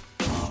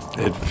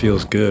 It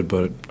feels good,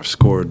 but I've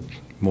scored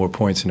more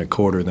points in a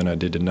quarter than I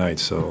did tonight,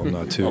 so I'm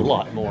not too. A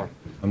lot more.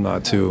 I'm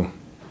not too.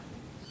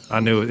 I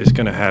knew it's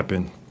going to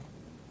happen.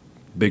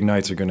 Big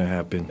nights are going to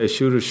happen. Hey,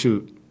 shooters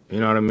shoot. You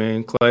know what I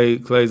mean?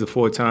 Clay's a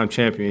 4-time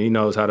champion. He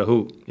knows how to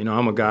hoop. You know,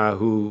 I'm a guy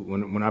who,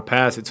 when I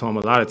pass it to him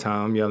a lot of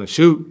time, I'm yelling,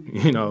 shoot,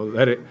 you know,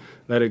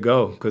 let it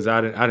go, because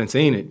I didn't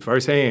seen it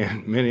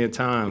firsthand many a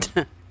time.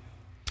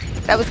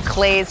 That was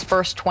Clay's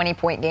first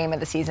 20-point game of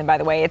the season, by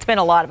the way. It's been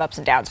a lot of ups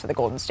and downs for the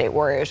Golden State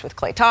Warriors with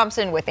Klay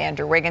Thompson, with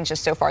Andrew Wiggins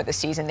just so far this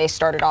season. They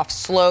started off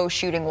slow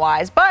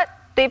shooting-wise, but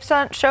they've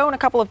shown a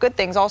couple of good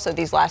things also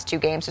these last 2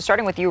 games. So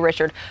starting with you,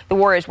 Richard, the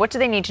Warriors, what do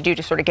they need to do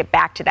to sort of get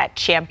back to that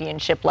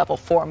championship level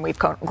form we've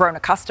grown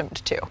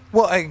accustomed to?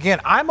 Well, again,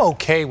 I'm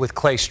okay with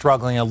Klay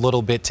struggling a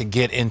little bit to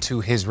get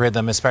into his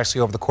rhythm,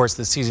 especially over the course of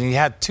the season. He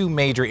had 2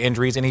 major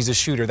injuries, and he's a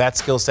shooter. That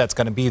skill set's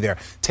going to be there.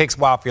 Takes a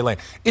while for your lane.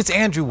 It's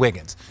Andrew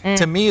Wiggins.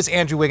 To me, it's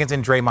Andrew Wiggins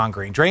and Draymond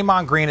Green.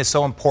 Draymond Green is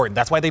so important.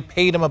 That's why they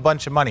paid him a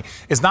bunch of money.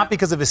 It's not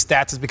because of his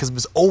stats. It's because of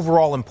his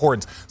overall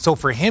importance. So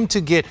for him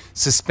to get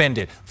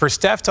suspended, for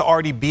Steph to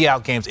already be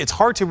out games, it's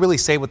hard to really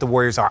say what the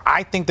Warriors are.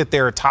 I think that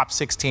they're a top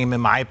 6 team,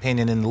 in my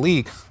opinion, in the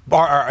league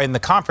or in the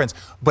conference.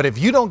 But if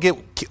you don't get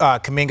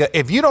Kuminga,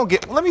 if you don't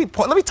get, let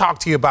me talk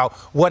to you about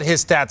what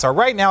his stats are.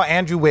 Right now,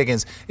 Andrew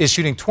Wiggins is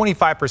shooting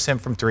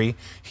 25% from 3.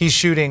 He's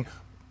shooting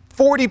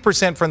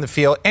 40% from the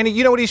field, and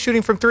you know what he's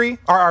shooting from 3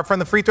 or from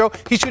the free throw?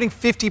 He's shooting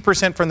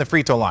 50% from the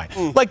free throw line.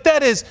 Like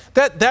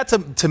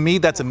to me,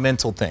 that's a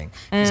mental thing.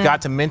 He's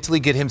got to mentally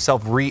get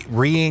himself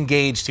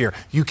re-engaged here.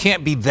 You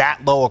can't be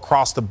that low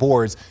across the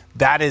boards.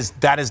 That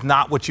is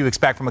not what you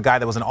expect from a guy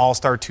that was an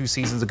all-star 2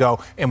 seasons ago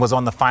and was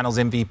on the Finals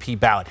MVP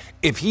ballot.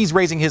 If he's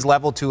raising his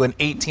level to an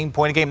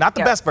 18-point a game, not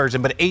the best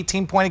version, but an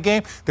 18-point a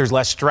game, there's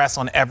less stress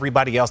on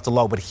everybody else to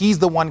low. But he's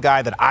the one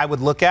guy that I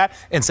would look at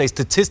and say,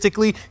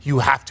 statistically, you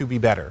have to be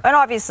better. And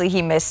obviously,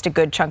 he missed a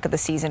good chunk of the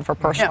season for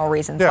personal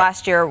reasons.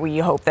 Last year, we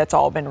hope that's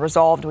all been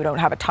resolved. We don't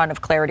have a ton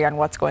of clarity on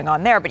what's going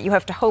on there, but you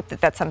have to hope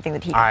that that's something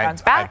that he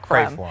comes back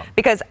from.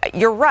 Because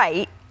you're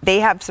right. They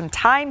have some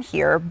time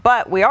here,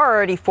 but we are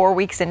already 4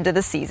 weeks into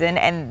the season,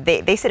 and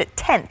they sit at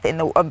 10th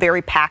in a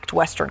very packed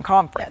Western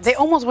Conference. They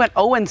almost went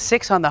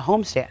 0-6 on the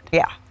homestand.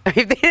 Yeah.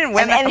 They didn't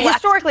win. And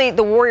historically,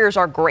 the Warriors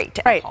are great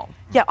at home.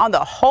 Yeah, on the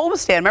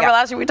homestand. Remember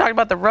last year we talked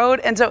about the road?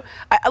 And so,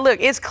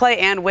 look, it's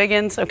Klay and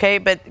Wiggins, okay?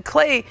 But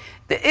Klay,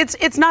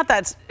 it's not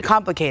that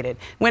complicated.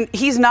 When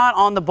he's not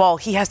on the ball,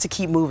 he has to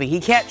keep moving. He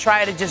can't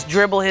try to just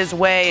dribble his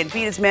way and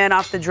beat his man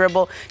off the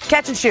dribble.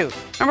 Catch and shoot.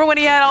 Remember when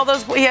he had all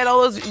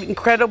those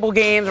incredible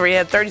games where he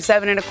had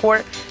 37 in a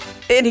quarter?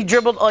 And he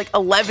dribbled like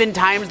 11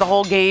 times the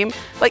whole game.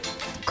 Like,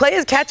 Klay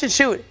is catch and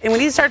shoot. And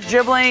when he starts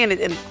dribbling and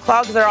it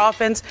clogs their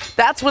offense,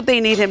 that's what they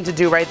need him to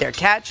do right there.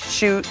 Catch,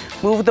 shoot,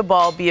 move the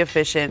ball, be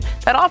efficient.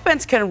 That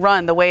offense can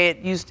run the way it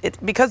used to,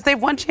 because they've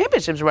won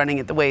championships running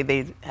it the way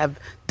they have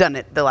done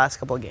it the last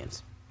couple of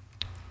games.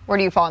 Where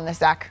do you fall on this,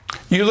 Zach?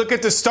 You look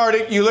at the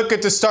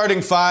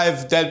starting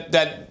 5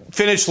 that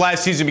finished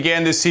last season,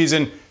 began this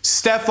season.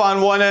 Steph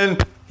on one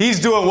end. He's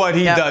doing what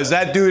he does.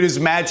 That dude is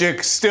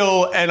magic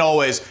still and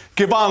always.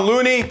 Kevon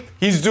Looney,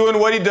 he's doing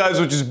what he does,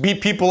 which is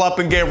beat people up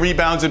and get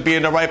rebounds and be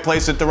in the right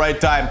place at the right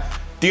time.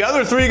 The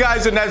other 3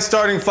 guys in that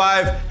starting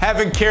 5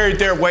 haven't carried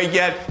their weight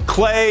yet.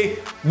 Klay,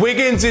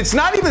 Wiggins, it's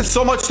not even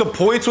so much the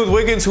points with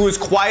Wiggins, who was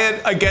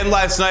quiet again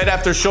last night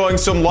after showing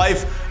some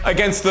life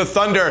against the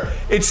Thunder.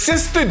 It's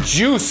just the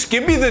juice.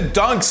 Give me the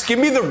dunks. Give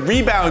me the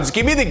rebounds.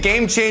 Give me the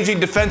game-changing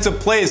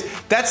defensive plays.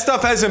 That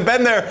stuff hasn't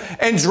been there.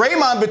 And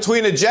Draymond,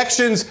 between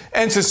ejections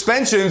and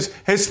suspensions,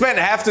 has spent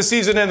half the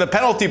season in the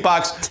penalty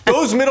box.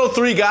 Those middle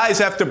 3 guys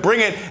have to bring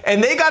it,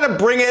 and they got to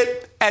bring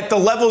it at the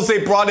levels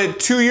they brought it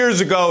 2 years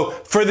ago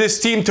for this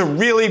team to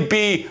really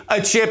be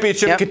a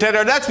championship contender.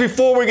 And that's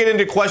before we get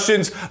into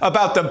questions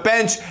about the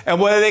bench and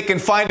whether they can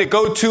find a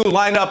go-to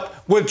lineup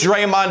with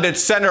Draymond at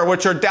center,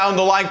 which are down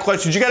the line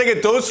questions. You got to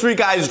get those 3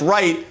 guys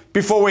right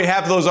before we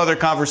have those other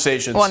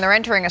conversations. Well, and they're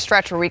entering a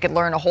stretch where we could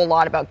learn a whole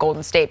lot about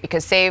Golden State,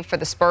 because save for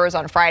the Spurs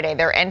on Friday,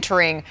 they're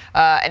entering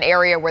an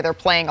area where they're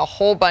playing a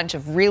whole bunch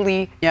of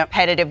really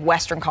competitive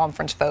Western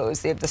Conference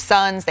foes. They have the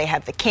Suns, they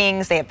have the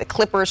Kings, they have the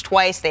Clippers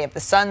twice, they have the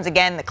Suns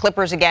again, the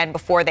Clippers again,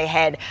 before they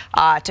head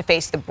to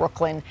face the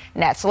Brooklyn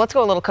Nets. So let's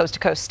go a little coast to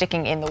coast,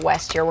 sticking in the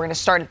West here. We're going to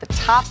start at the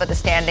top of the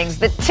standings.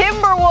 The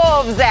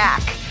Timberwolves,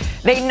 Zach.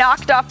 They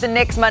knocked off the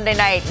Knicks Monday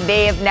night.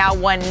 They have now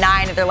won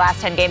 9 of their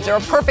last 10 games. They're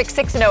a perfect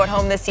 6-0 at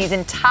home this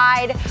season,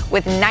 tied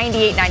with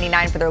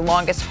 98-99 for their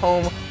longest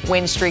home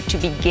win streak to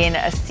begin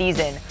a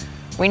season.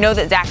 We know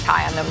that Zach's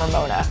high on them,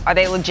 Ramona. Are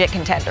they legit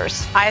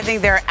contenders? I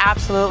think they're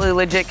absolutely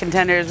legit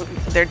contenders.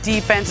 Their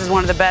defense is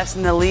one of the best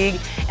in the league.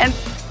 And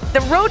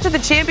the road to the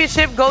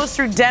championship goes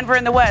through Denver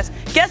in the West.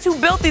 Guess who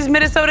built these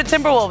Minnesota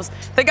Timberwolves?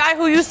 The guy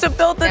who used to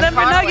build the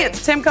Denver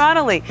Nuggets, Tim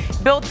Connolly.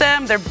 Built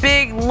them. They're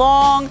big,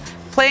 long,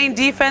 playing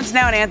defense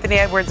now, and Anthony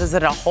Edwards is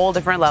at a whole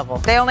different level.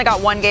 They only got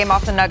 1 game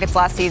off the Nuggets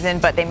last season,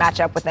 but they match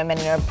up with them in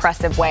an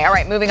impressive way. All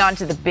right, moving on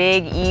to the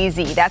Big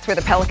Easy. That's where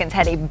the Pelicans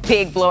had a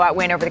big blowout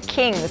win over the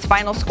Kings.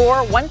 Final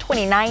score,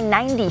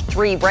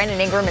 129-93.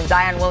 Brandon Ingram and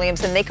Zion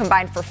Williamson, they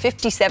combined for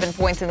 57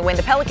 points in the win.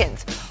 The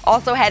Pelicans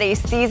also had a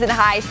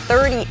season-high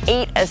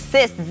 38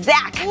 assists.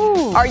 Zach,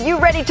 are you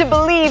ready to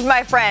believe,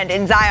 my friend,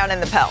 in Zion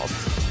and the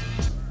Pels?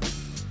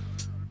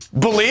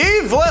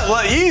 Believe?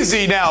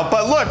 Easy now.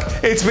 But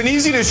look, it's been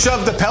easy to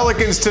shove the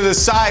Pelicans to the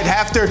side.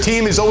 Half their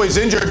team is always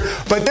injured.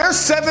 But they're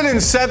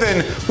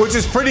 7-7, which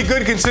is pretty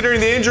good considering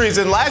the injuries.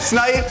 And last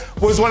night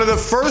was one of the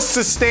first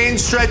sustained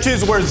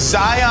stretches where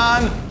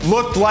Zion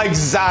looked like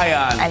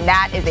Zion. And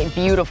that is a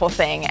beautiful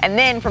thing. And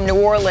then from New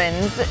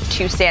Orleans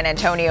to San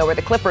Antonio, where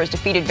the Clippers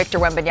defeated Victor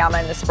Wembanyama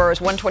and the Spurs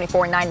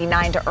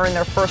 124-99 to earn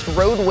their first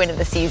road win of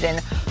the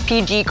season.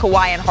 PG,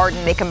 Kawhi, and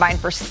Harden, they combined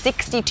for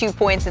 62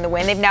 points in the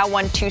win. They've now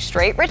won 2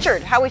 straight.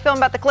 Richard, how are we feeling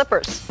about the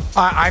Clippers?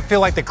 I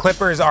feel like the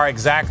Clippers are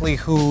exactly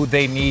who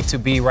they need to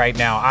be right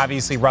now.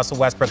 Obviously, Russell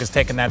Westbrook has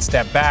taken that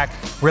step back,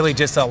 really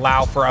just to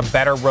allow for a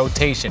better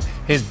rotation.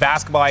 His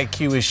basketball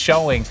IQ is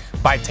showing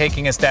by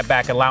taking a step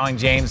back, allowing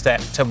James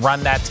to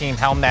run that team,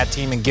 helm that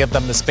team, and give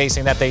them the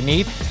spacing that they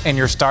need, and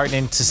you're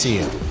starting to see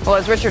it. Well,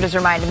 as Richard has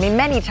reminded me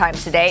many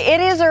times today, it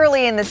is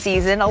early in the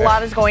season. A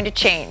lot is going to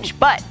change,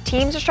 but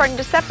teams are starting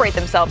to separate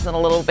themselves in a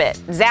little bit.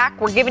 Zach,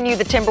 we're giving you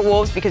the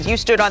Timberwolves because you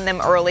stood on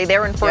them early.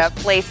 They're in first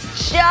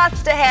place,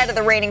 just ahead of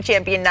the reigning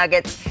champion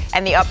Nuggets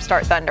and the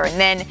upstart Thunder. And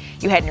then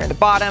you head near the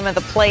bottom of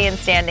the play-in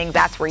standings.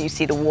 That's where you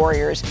see the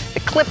Warriors.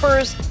 The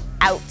Clippers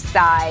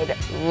outside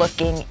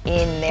looking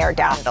in there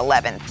down at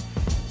 11th.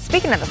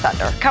 Speaking of the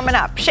Thunder, coming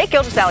up, Shai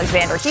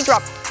Gilgeous-Alexander, he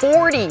dropped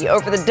 40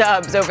 over the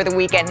Dubs over the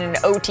weekend in an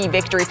OT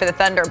victory for the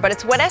Thunder. But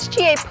it's what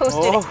SGA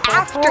posted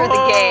after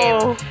the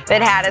game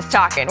that had us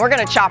talking. We're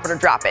going to chop it or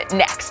drop it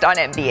next on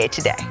NBA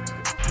Today.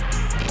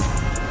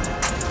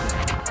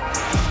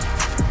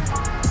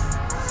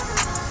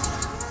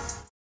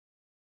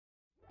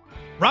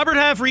 Robert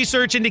Half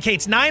research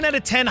indicates 9 out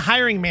of 10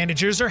 hiring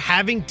managers are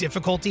having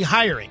difficulty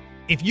hiring.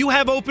 If you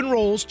have open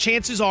roles,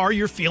 chances are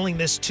you're feeling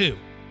this too.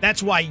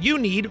 That's why you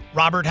need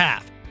Robert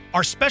Half.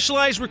 Our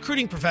specialized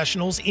recruiting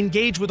professionals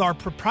engage with our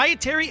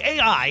proprietary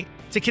AI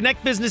to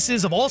connect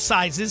businesses of all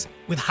sizes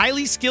with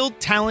highly skilled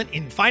talent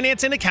in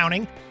finance and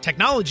accounting,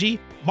 technology,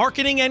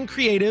 marketing and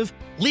creative,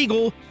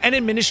 legal, and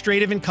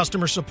administrative and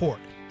customer support.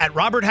 At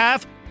Robert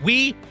Half,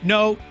 we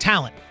know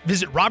talent.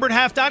 Visit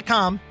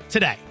roberthalf.com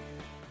today.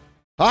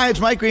 Hi,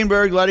 it's Mike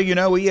Greenberg letting you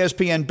know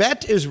ESPN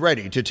Bet is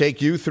ready to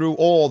take you through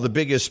all the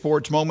biggest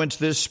sports moments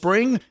this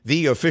spring.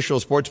 The official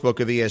sportsbook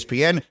of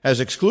ESPN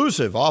has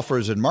exclusive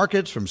offers and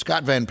markets from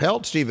Scott Van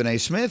Pelt, Stephen A.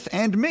 Smith,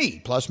 and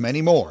me, plus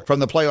many more. From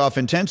the playoff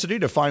intensity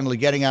to finally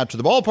getting out to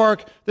the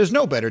ballpark, there's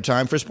no better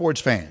time for sports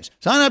fans.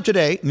 Sign up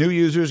today. New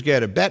users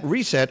get a bet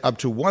reset up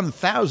to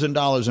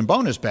 $1,000 in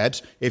bonus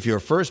bets if your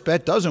first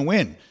bet doesn't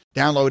win.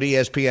 Download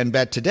ESPN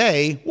Bet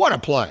today. What a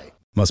play.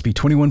 Must be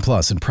 21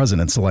 plus and present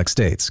in select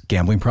states.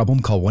 Gambling problem?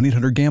 Call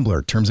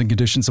 1-800-GAMBLER. Terms and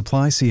conditions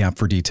apply. See app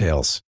for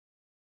details.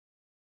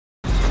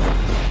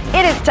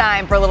 It is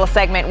time for a little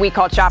segment we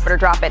call Chop It or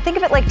Drop It. Think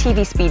of it like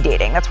TV speed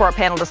dating. That's where our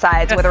panel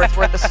decides whether it's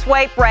worth a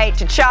swipe right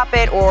to chop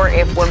it or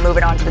if we're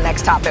moving on to the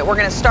next topic. We're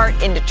going to start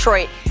in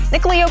Detroit.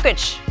 Nikola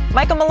Jokic,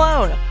 Michael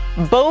Malone,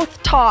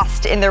 both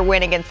tossed in their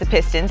win against the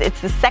Pistons. It's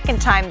the second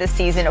time this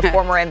season a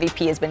former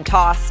MVP has been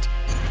tossed,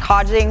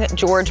 causing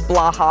George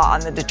Blaha on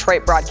the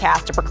Detroit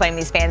broadcast to proclaim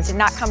these fans did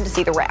not come to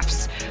see the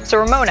refs. So,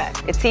 Ramona,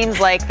 it seems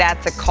like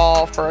that's a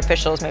call for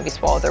officials maybe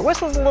swallow their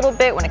whistles a little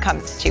bit when it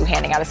comes to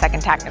handing out a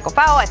second technical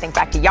foul. I think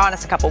back to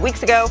Giannis a couple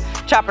weeks ago.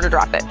 Chop it or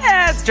drop it?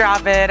 Let's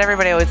drop it.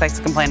 Everybody always likes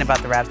to complain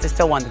about the refs. They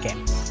still won the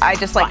game. I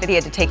just like that he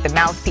had to take the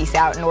mouthpiece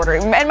out in order.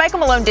 And Michael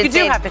Malone did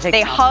say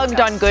they hugged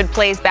on good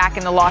plays back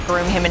in the locker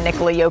room, him and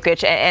Nikola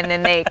Jokic, and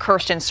then they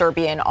cursed in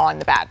Serbian on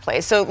the bad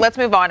plays. So let's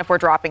move on, if we're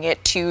dropping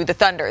it, to the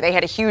Thunder. They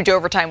had a huge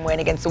overtime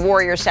win against the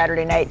Warriors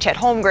Saturday night. Chet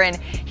Holmgren,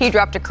 he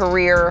dropped a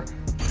career,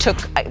 took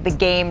the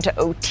game to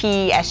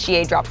OT.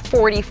 SGA dropped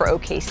 40 for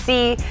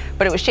OKC,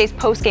 but it was Shai's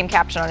post-game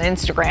caption on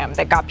Instagram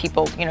that got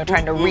people,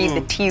 trying to read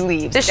the tea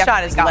leaves. This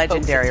shot is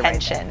legendary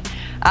attention.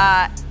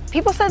 Right there.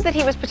 People said that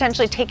he was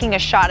potentially taking a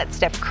shot at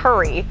Steph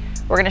Curry.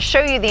 We're going to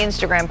show you the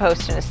Instagram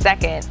post in a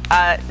second.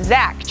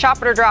 Zach, chop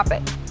it or drop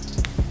it?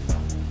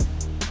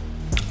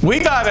 We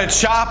got to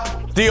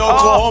chop the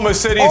Oklahoma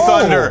City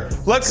Thunder.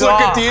 Let's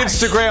look at the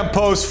Instagram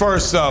post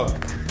first, though.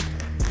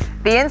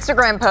 The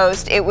Instagram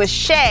post, it was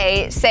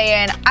Shai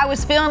saying, I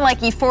was feeling like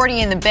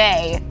E40 in the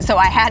Bay, so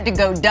I had to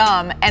go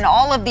dumb. And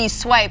all of these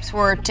swipes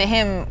were to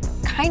him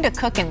kind of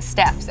cooking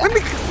Steph.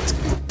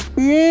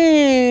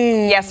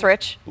 Yes,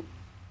 Rich?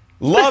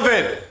 Love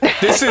it.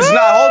 This is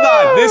not, hold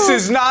on.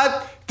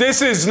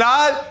 This is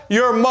not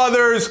your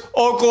mother's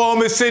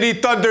Oklahoma City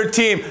Thunder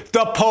team.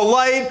 The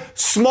polite,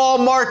 small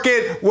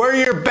market, wear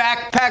your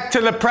backpack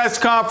to the press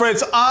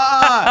conference.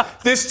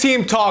 This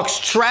team talks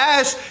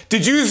trash.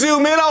 Did you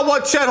zoom in on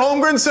what Chet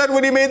Holmgren said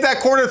when he made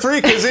that corner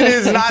three? Because it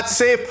is not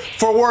safe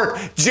for work.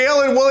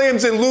 Jalen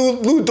Williams and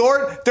Lou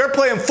Dort, they're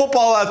playing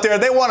football out there.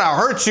 They want to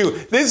hurt you.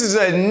 This is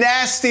a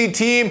nasty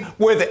team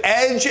with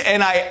edge,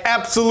 and I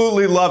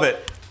absolutely love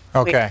it.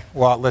 Okay.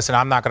 Well, listen,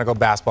 I'm not going to go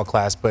basketball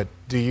class, but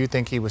do you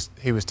think he was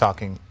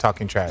talking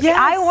trash? Yeah,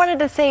 I wanted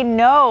to say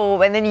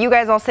no, and then you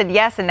guys all said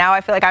yes, and now I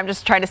feel like I'm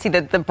just trying to see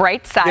the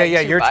bright side. Yeah,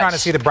 you're trying to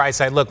see the bright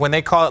side. Look, when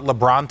they call it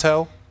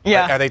Lebronto,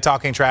 are they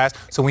talking trash?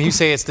 So when you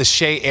say it's the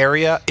Shai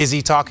area, is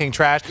he talking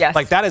trash? Yes.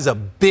 Like, that is a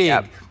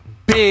big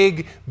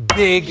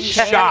big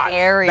shot.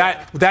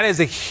 That is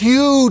a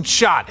huge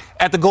shot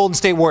at the Golden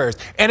State Warriors.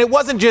 And it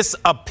wasn't just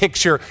a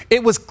picture.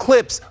 It was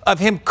clips of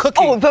him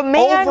cooking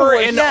over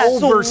and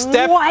over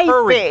Steph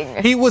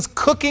Curry. He was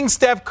cooking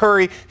Steph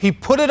Curry. He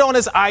put it on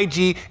his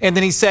IG, and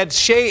then he said,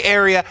 Shea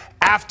Area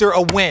after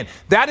a win.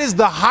 That is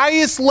the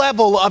highest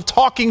level of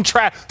talking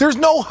trash. There's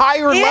no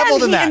higher level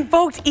than that. He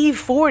invoked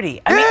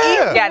E40. I mean,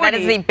 E40. Yeah, that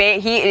is the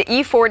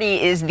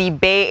E40 is the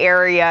Bay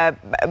Area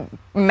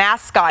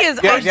mascot. He is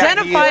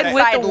identified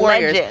with the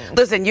Warriors. Legend.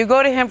 Listen, you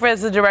go to him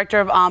as the director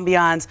of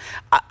ambiance.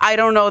 I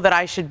don't know that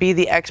I should be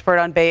the expert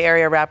on Bay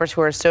Area rappers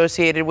who are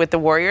associated with the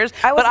Warriors.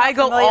 I was not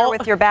familiar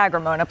with your bag,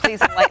 Ramona.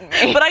 Please enlighten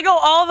me. But I go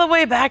all the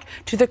way back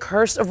to the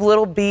curse of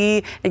Little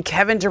B and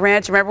Kevin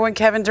Durant. Remember when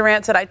Kevin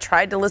Durant said, I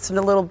tried to listen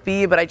to Little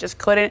B, but I just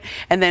couldn't.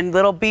 And then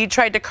Little B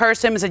tried to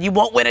curse him and said, you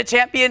won't win a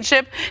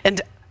championship.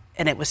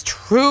 And it was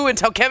true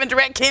until Kevin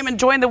Durant came and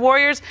joined the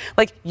Warriors.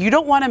 Like, you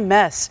don't want to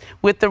mess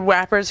with the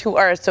rappers who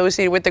are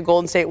associated with the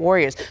Golden State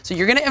Warriors. So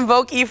you're going to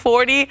invoke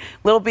E40.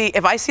 Little B,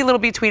 if I see Little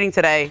B tweeting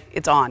today,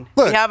 it's on.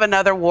 Look, we have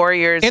another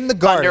Warriors in the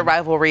Garden Thunder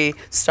rivalry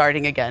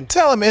starting again.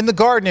 Tell him in the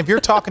Garden, if you're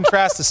talking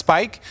trash to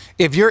Spike,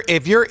 if you're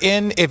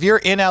in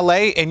LA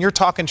and you're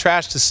talking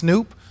trash to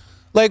Snoop,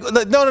 like,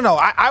 no.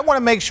 I want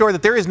to make sure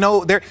that there is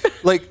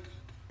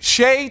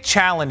Shea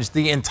challenged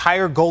the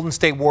entire Golden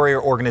State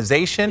Warrior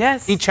organization.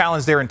 Yes. He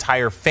challenged their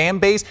entire fan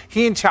base.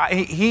 He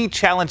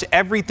challenged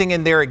everything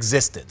in their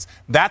existence.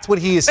 That's what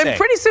he is saying. And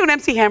pretty soon,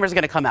 MC Hammer's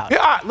going to come out.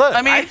 Yeah, look,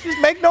 I just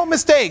make no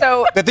mistake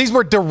that these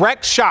were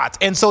direct shots.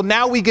 And so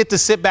now we get to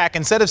sit back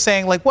instead of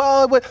saying, like,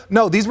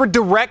 no, these were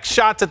direct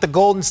shots at the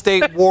Golden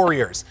State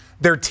Warriors.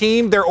 Their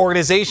team, their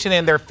organization,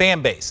 and their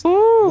fan base.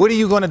 Ooh. What are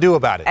you going to do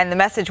about it? And the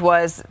message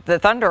was the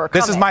Thunder are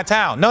coming. This is my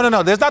town. No.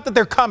 There's not that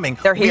they're coming.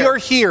 They're here. We are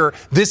here.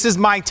 This is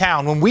my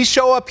town. When we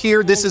show up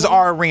here, this is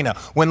our arena.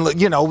 When,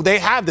 they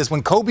have this.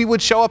 When Kobe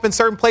would show up in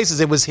certain places,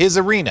 it was his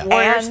arena.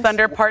 Warriors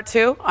Thunder Part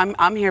 2.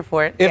 I'm here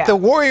for it. If the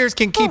Warriors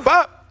can keep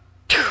up.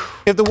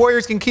 If the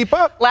Warriors can keep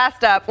up.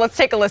 Last up, let's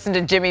take a listen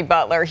to Jimmy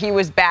Butler. He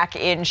was back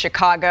in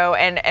Chicago.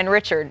 And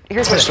Richard,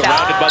 here's what it sounds like.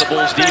 Surrounded by the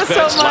Bulls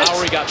defense.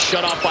 Lowry got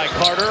shut off by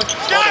Carter. Hook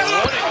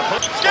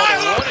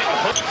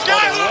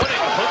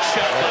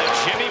shot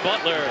by Jimmy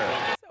Butler.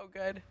 So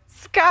good.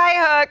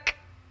 Skyhook.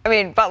 I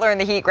mean, Butler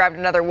and the Heat grabbed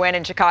another win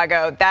in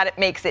Chicago. That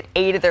makes it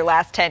 8 of their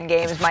last 10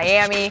 games.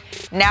 Miami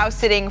now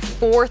sitting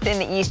 4th in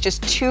the East,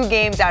 just 2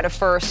 games out of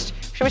first.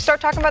 Should we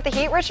start talking about the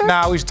Heat, Richard?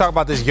 No, we should talk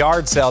about this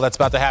yard sale that's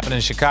about to happen in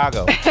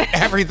Chicago.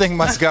 Everything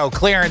must go.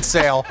 Clearance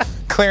sale.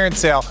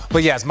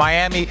 But yes,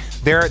 Miami,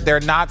 they're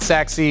not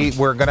sexy.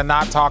 We're going to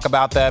not talk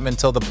about them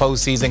until the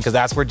postseason because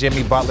that's where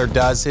Jimmy Butler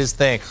does his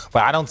thing.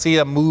 But I don't see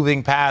them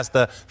moving past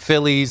the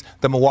Phillies,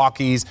 the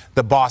Milwaukees,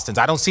 the Bostons.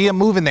 I don't see them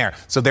moving there.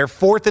 So they're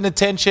 4th in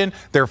attention.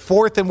 They're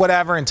 4th in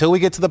whatever until we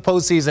get to the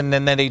postseason,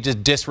 and then they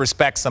just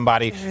disrespect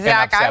somebody.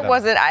 Zach,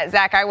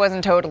 I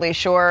wasn't totally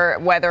sure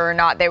whether or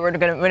not they were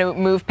going to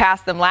move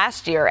past them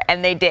last year,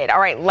 and they did. All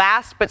right,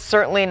 last but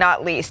certainly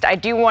not least, I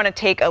do want to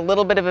take a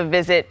little bit of a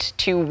visit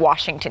to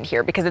Washington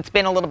here because it's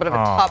been a little bit of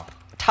a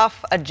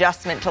tough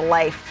adjustment to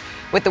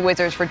life with the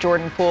Wizards for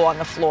Jordan Poole on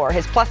the floor.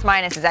 His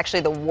plus-minus is actually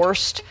the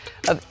worst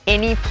of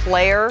any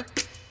player.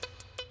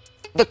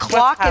 The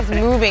clock is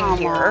moving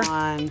here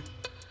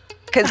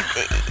because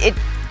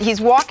he's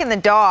walking the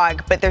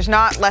dog, but there's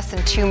not less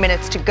than 2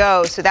 minutes to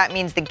go, so that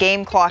means the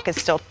game clock is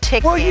still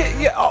ticking.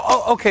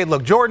 Well, okay,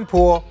 look, Jordan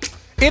Poole.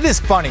 It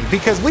is funny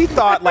because we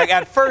thought,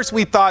 at first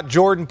we thought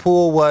Jordan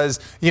Poole was,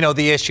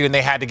 the issue and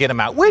they had to get him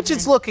out, which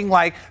it's looking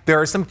like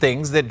there are some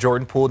things that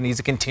Jordan Poole needs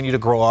to continue to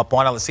grow up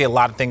on. I see a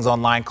lot of things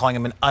online calling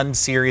him an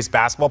unserious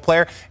basketball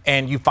player,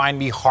 and you find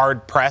me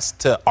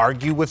hard-pressed to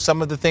argue with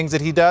some of the things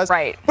that he does.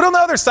 Right. But on the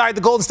other side,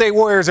 the Golden State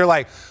Warriors are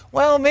like,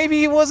 well, maybe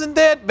he wasn't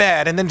that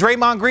bad. And then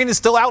Draymond Green is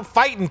still out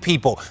fighting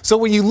people. So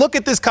when you look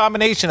at this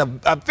combination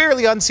of a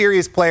fairly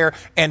unserious player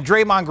and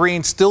Draymond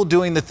Green still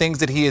doing the things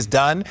that he has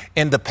done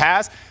in the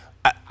past,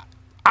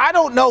 I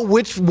don't know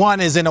which one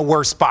is in a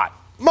worse spot.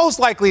 Most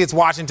likely it's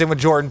Washington with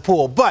Jordan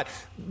Poole, but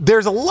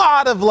there's a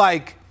lot of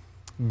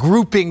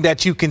grouping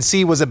that you can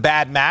see was a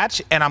bad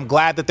match, and I'm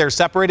glad that they're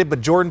separated.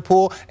 But Jordan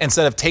Poole,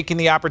 instead of taking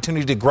the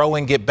opportunity to grow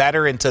and get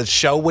better and to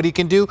show what he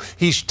can do,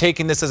 he's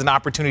taking this as an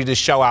opportunity to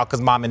show out because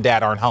mom and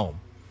dad aren't home.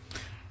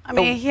 I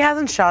mean, he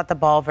hasn't shot the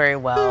ball very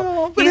well.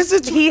 No, but he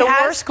has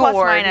worst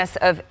plus-minus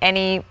of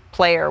any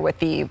player with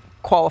the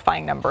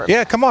qualifying number.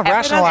 Yeah, come on,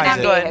 rationalize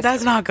it.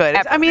 That's not good.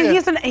 I mean,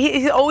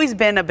 he's always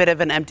been a bit of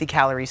an empty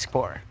calorie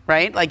scorer,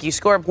 right? Like you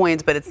score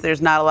points, but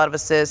there's not a lot of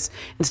assists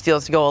and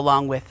steals to go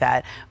along with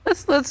that.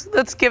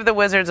 Let's give the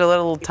Wizards a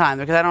little time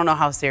because I don't know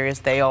how serious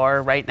they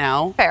are right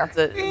now. Fair.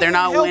 They're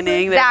not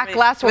winning. Zach,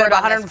 last word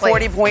on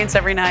 140 points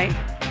every night.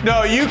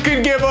 No, you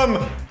can give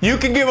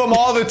them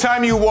all the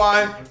time you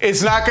want.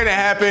 It's not going to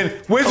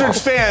happen.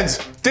 Wizards fans,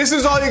 this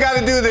is all you got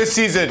to do this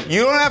season.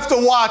 You don't have to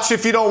watch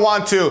if you don't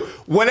want to.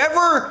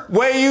 Whatever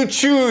way you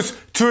choose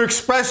to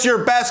express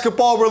your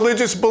basketball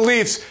religious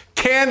beliefs,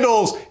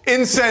 candles,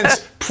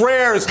 incense,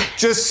 prayers,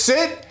 just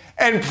sit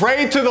and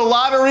pray to the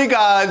lottery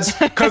gods,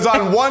 because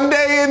on one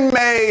day in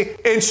May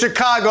in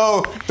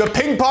Chicago, the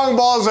ping pong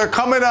balls are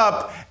coming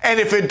up. And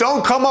if it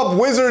don't come up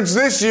Wizards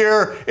this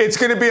year, it's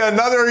going to be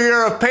another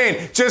year of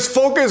pain. Just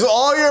focus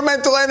all your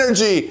mental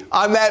energy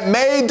on that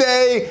May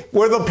day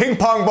where the ping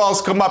pong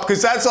balls come up,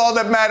 because that's all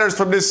that matters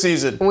from this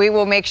season. We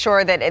will make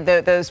sure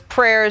that those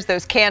prayers,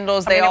 those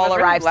candles, they all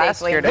arrive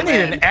safely. They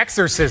need an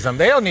exorcism.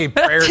 They don't need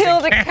prayers.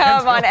 Still and to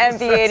come on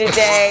candles. NBA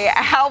Today.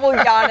 How will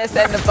Giannis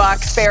and the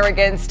Bucks fare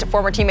against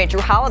former teammate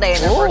Drew Holiday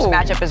in their first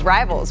matchup as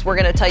rivals? We're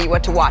going to tell you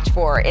what to watch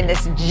for in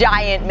this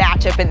giant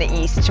matchup in the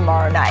East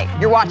tomorrow night.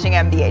 You're watching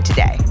NBA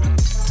Today.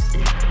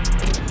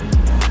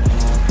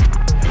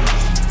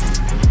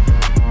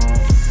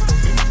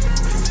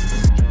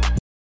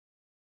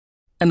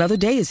 Another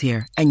day is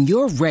here, and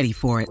you're ready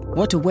for it.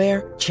 What to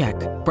wear? Check.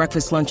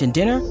 Breakfast, lunch, and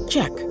dinner?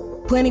 Check.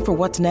 Planning for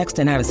what's next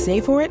and how to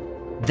save for it?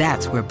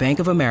 That's where Bank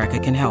of America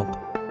can help.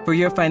 For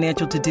your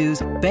financial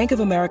to-dos, Bank of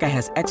America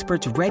has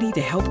experts ready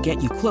to help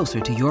get you closer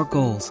to your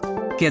goals.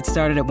 Get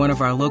started at one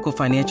of our local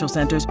financial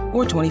centers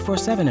or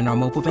 24/7 in our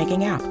mobile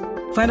banking app.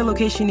 Find a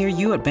location near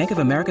you at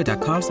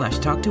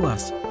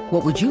bankofamerica.com/talktous.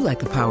 What would you like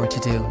the power to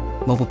do?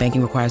 Mobile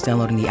banking requires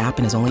downloading the app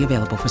and is only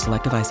available for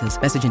select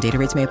devices. Message and data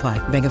rates may apply.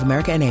 Bank of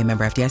America NA,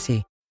 member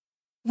FDIC.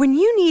 When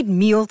you need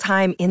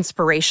mealtime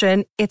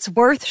inspiration, it's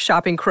worth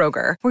shopping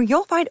Kroger, where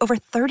you'll find over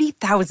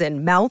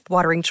 30,000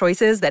 mouth-watering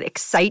choices that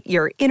excite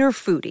your inner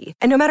foodie.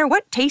 And no matter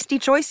what tasty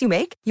choice you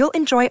make, you'll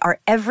enjoy our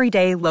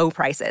everyday low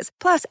prices,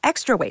 plus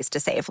extra ways to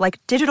save,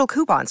 like digital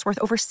coupons worth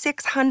over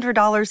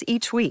 $600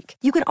 each week.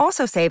 You can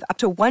also save up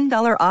to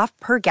 $1 off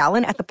per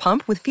gallon at the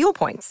pump with fuel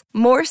points.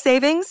 More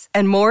savings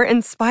and more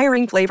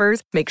inspiring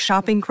flavors make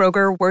shopping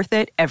Kroger worth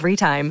it every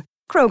time.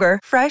 Kroger,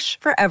 fresh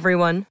for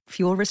everyone.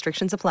 Fuel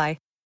restrictions apply.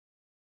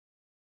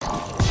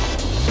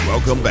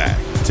 Welcome back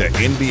to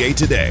NBA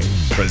Today,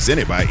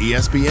 presented by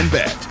ESPN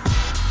Bet.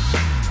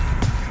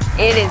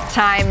 It is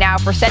time now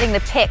for Setting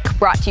the Pick,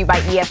 brought to you by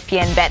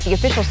ESPN Bet, the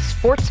official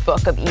sports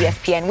book of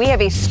ESPN. We have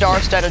a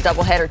star-studded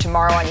doubleheader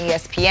tomorrow on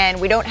ESPN.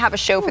 We don't have a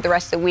show for the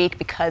rest of the week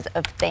because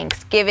of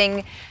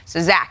Thanksgiving.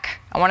 So,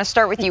 Zach, I want to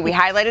start with you. We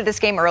highlighted this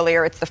game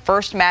earlier. It's the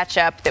first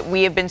matchup that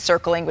we have been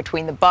circling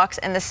between the Bucks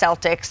and the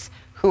Celtics.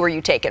 Who are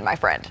you taking, my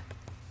friend?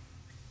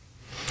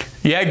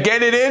 Yeah,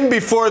 get it in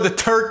before the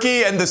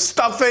turkey and the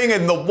stuffing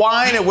and the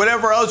wine and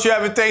whatever else you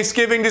have at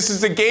Thanksgiving. This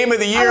is the game of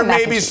the year,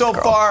 maybe so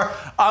far.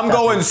 I'm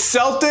going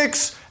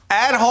Celtics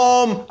at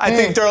home. I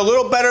think they're a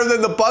little better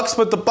than the Bucks,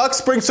 but the Bucks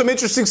bring some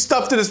interesting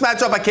stuff to this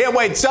matchup. I can't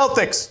wait.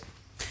 Celtics.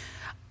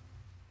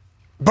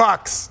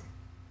 Bucks.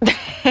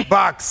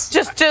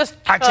 Just.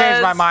 I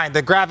changed my mind.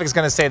 The graphic's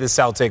going to say the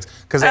Celtics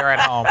because they're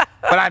at home,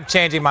 but I'm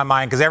changing my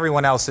mind because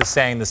everyone else is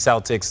saying the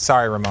Celtics.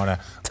 Sorry, Ramona,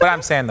 but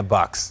I'm saying the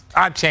Bucks.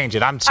 I'm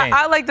changing.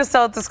 I like the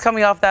Celtics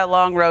coming off that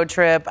long road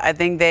trip. I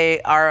think they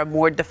are a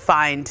more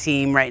defined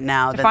team right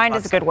now. Defined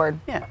is a good word.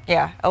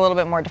 Yeah, a little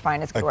bit more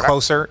defined is a good word.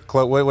 Closer.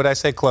 What would I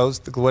say?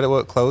 Closed.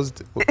 What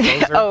closed?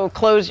 Closer? Oh,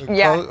 closed.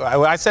 Yeah.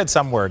 I said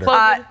some word.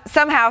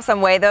 Somehow,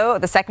 some way, though,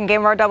 the second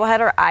game of our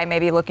doubleheader, I may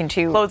be looking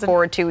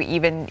forward to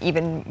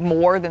even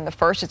more than the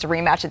first. It's a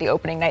rematch of the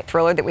opening night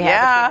thriller that we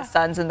had between the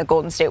Suns and the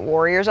Golden State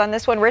Warriors on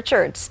this one.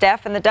 Richard,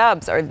 Steph, and the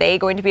Dubs, are they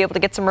going to be able to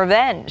get some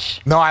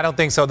revenge? No, I don't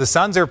think so. The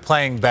Suns are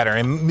playing better.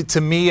 And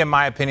to me, in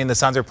my opinion, the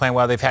Suns are playing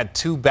well. They've had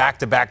 2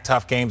 back-to-back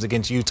tough games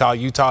against Utah.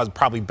 Utah is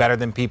probably better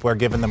than people are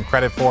giving them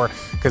credit for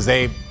because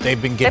they've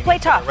been getting. They play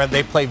tough.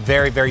 They play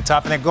very, very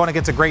tough, and they're going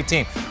against a great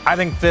team. I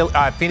think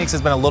Phoenix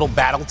has been a little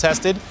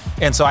battle-tested,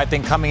 and so I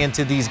think coming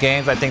into these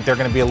games, I think they're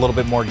going to be a little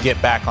bit more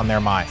get back on their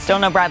mind. Still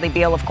no Bradley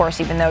Beal, of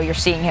course, even though you're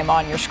seeing him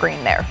on your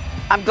screen there.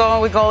 I'm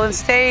going with Golden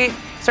State,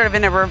 sort of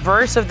in a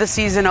reverse of the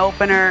season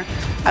opener.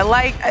 I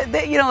like,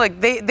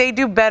 they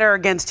do better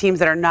against teams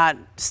that are not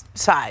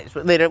sized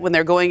when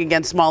they're going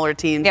against smaller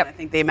teams. Yep. I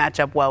think they match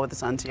up well with the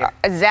Suns here.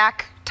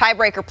 Zach,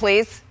 tiebreaker,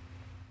 please.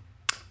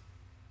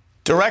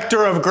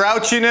 Director of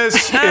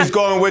grouchiness is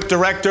going with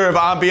director of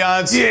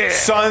ambiance. Yeah.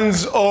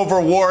 Suns over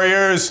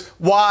Warriors.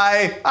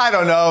 Why? I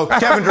don't know.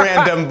 Kevin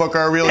Durant, Devin Booker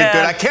are really good.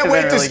 I can't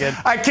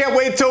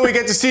wait till we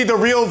get to see the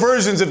real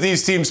versions of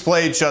these teams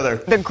play each other.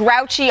 The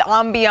grouchy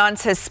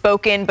ambiance has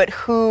spoken, but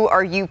who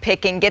are you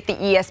picking? Get the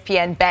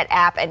ESPN Bet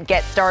app and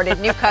get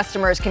started. New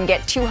customers can get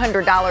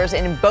 $200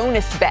 in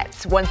bonus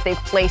bets once they've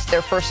placed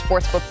their first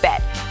sportsbook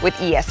bet with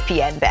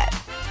ESPN Bet.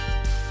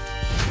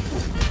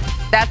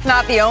 That's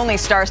not the only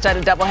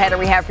star-studded doubleheader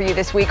we have for you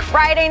this week.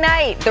 Friday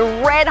night, the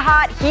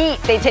red-hot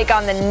Heat, they take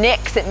on the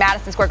Knicks at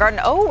Madison Square Garden.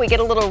 Oh, we get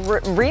a little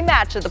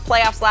rematch of the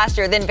playoffs last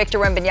year. Then Victor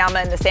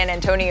Wembanyama and the San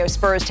Antonio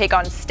Spurs take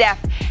on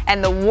Steph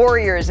and the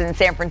Warriors in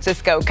San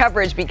Francisco.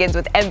 Coverage begins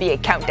with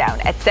NBA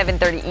Countdown at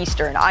 7:30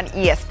 Eastern on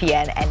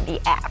ESPN and the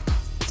app.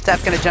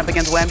 Steph going to jump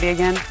against Wemby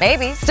again?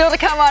 Maybe. Still to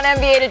come on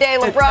NBA Today,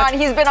 LeBron,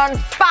 he's been on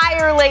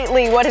fire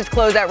lately. What his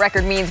closeout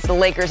record means for the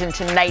Lakers in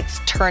tonight's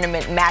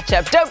tournament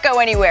matchup. Don't go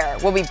anywhere.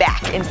 We'll be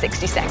back in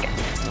 60 seconds.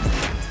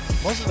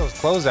 Most of those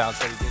closeouts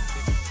that he did.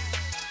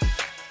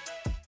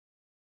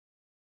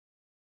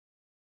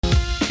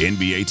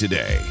 NBA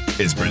Today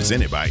is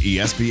presented by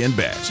ESPN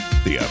Bet,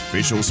 the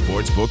official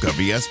sportsbook of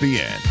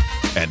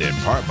ESPN, and in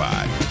part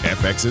by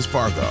FX's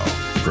Fargo.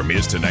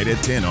 Premieres tonight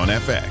at 10 on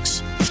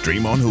FX.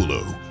 Stream on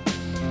Hulu.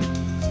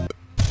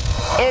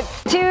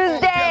 It's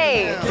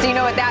Tuesday, so you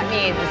know what that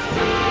means.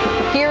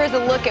 Here is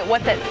a look at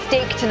what's at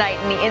stake tonight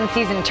in the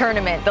in-season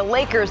tournament. The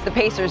Lakers, the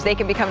Pacers, they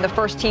can become the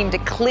first team to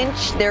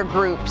clinch their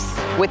groups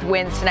with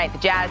wins tonight. The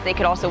Jazz, they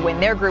could also win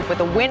their group with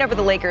a win over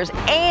the Lakers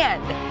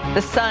and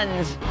the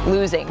Suns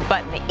losing.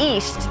 But in the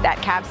East, that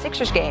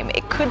Cavs-Sixers game,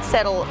 it could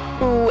settle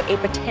who a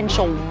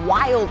potential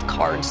wild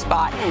card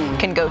spot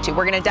can go to.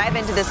 We're going to dive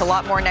into this a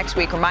lot more next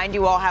week, remind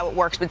you all how it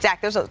works. But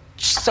Zach, there's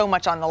so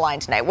much on the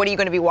line tonight. What are you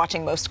going to be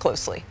watching most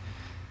closely?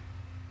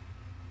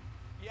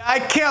 I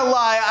can't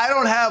lie, I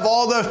don't have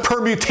all the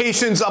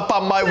permutations up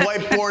on my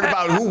whiteboard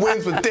about who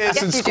wins with this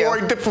Yes, and you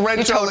scoring do.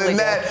 differential Totally and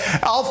that.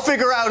 I'll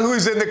figure out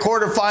who's in the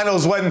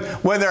quarterfinals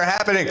when they're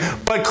happening.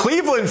 But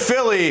Cleveland,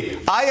 Philly,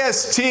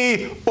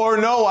 IST or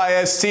no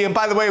IST, and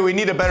by the way, we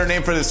need a better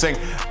name for this thing.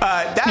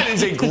 That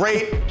is a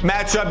great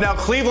matchup. Now,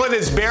 Cleveland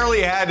has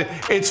barely had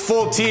its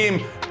full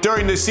team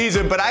during the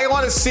season, but I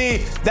want to see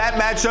that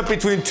matchup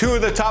between two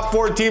of the top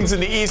 4 teams in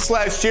the East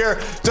last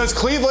year. Does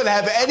Cleveland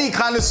have any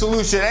kind of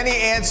solution, any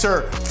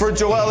answer for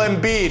Joel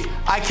Embiid?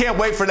 I can't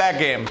wait for that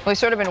game. We've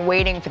sort of been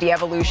waiting for the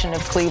evolution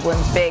of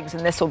Cleveland's bigs,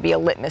 and this will be a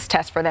litmus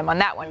test for them on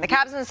that one. The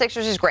Cavs and the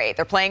Sixers is great.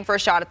 They're playing for a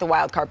shot at the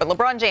wild card, but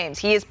LeBron James,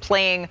 he is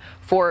playing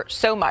for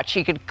so much.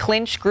 He could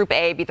clinch Group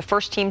A, be the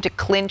first team to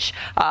clinch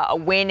a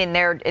win in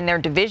their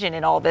division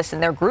in all this, in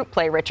their group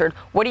play, Richard.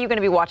 What are you going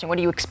to be watching? What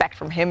do you expect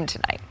from him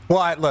tonight?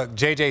 Well, look,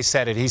 JJ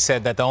said it. He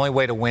said that the only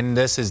way to win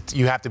this is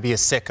you have to be a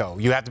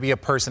sicko. You have to be a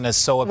person that's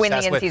so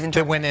obsessed with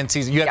to win in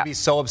season. You have to be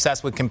so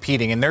obsessed with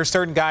competing. And there's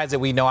certain guys that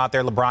we know out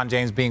there, LeBron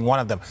James being one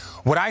of them.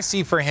 What I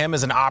see for him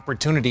is an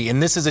opportunity,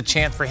 and this is a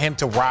chance for him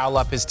to rile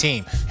up his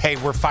team. Hey,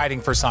 we're fighting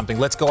for something.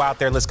 Let's go out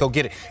there. Let's go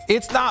get it.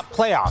 It's not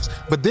playoffs,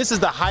 but this is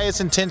the highest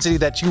intensity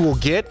that you will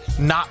get,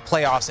 not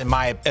playoffs in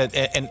my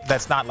and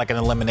that's not like an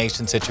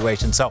elimination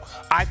situation. So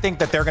I think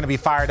that they're going to be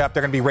fired up.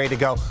 They're going to be ready to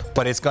go,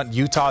 but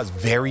Utah is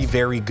very,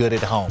 very good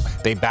at home.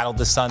 They battled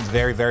the Suns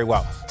very, very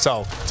well.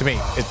 So, to me,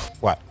 it's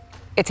what?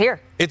 It's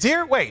here. It's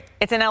here? Wait.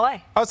 It's in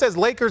L.A. Oh, it says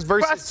Lakers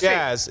versus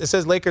Jazz. It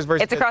says Lakers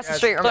versus It's across the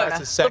street, Ramona.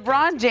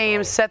 LeBron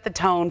James set the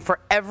tone for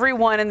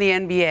everyone in the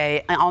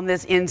NBA on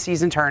this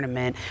in-season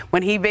tournament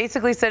when he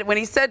basically said,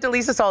 to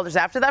Lisa Salters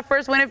after that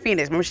first win in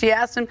Phoenix, remember she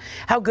asked him,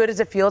 how good does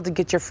it feel to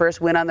get your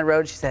first win on the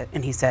road?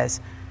 He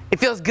says, it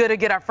feels good to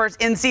get our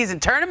first in-season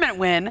tournament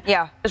win.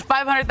 Yeah. There's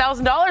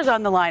 $500,000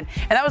 on the line.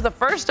 And that was the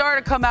first star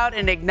to come out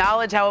and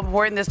acknowledge how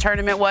important this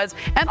tournament was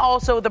and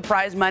also the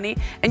prize money.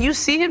 And you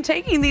see him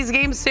taking these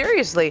games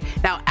seriously.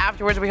 Now,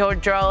 afterwards, we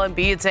heard Joel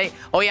Embiid say,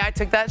 oh, yeah, I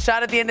took that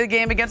shot at the end of the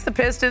game against the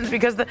Pistons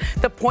because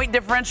the point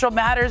differential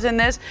matters in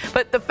this.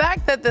 But the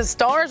fact that the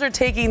stars are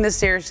taking this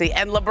seriously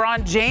and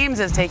LeBron James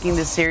is taking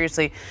this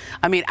seriously,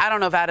 I mean, I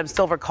don't know if Adam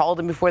Silver called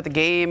him before the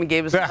game and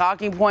gave us some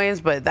talking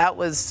points, but that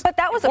was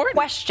a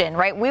question,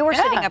 right? We were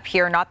sitting up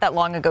here not that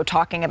long ago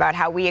talking about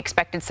how we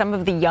expected some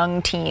of the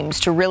young teams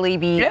to really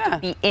be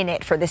in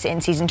it for this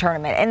in-season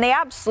tournament, and they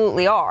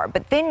absolutely are.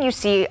 But then you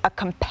see a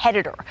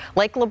competitor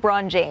like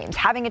LeBron James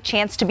having a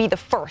chance to be the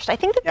first. I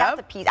think that's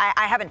a piece.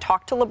 I haven't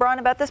talked to LeBron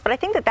about this, but I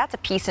think that's a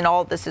piece in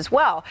all of this as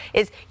well.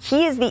 They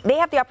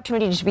have the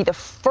opportunity to be the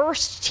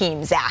first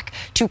team, Zach,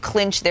 to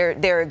clinch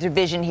their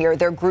division here,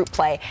 their group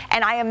play,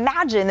 and I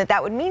imagine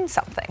that would mean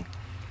something.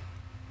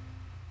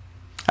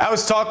 I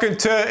was talking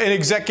to an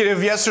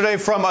executive yesterday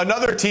from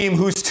another team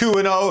who's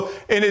 2-0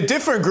 in a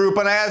different group,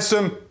 and I asked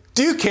him,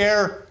 do you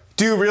care?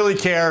 Do you really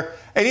care?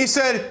 And he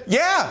said,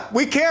 yeah,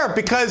 we care,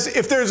 because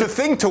if there's a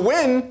thing to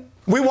win,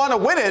 we want to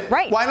win it.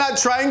 Right. Why not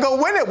try and go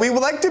win it? We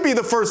would like to be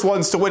the first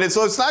ones to win it.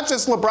 So it's not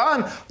just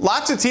LeBron.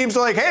 Lots of teams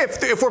are like, hey,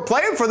 if we're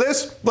playing for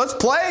this, let's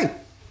play.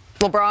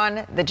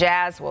 LeBron, the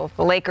Jazz,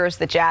 the Lakers,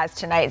 the Jazz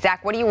tonight.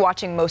 Zach, what are you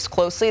watching most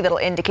closely that'll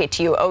indicate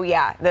to you, oh,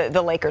 yeah,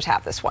 the Lakers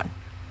have this one?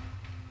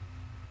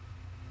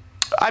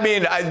 I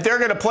mean, they're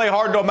going to play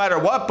hard no matter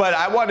what, but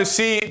I want to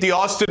see the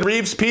Austin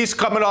Reeves piece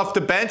coming off the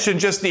bench and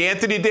just the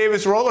Anthony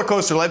Davis roller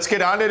coaster. Let's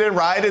get on it and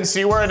ride and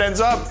see where it ends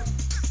up.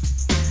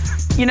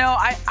 You know,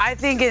 I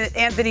think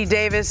Anthony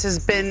Davis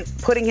has been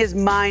putting his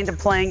mind to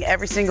playing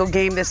every single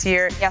game this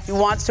year. Yes. He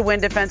wants to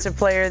win Defensive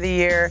Player of the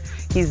Year.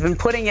 He's been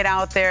putting it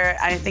out there.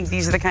 I think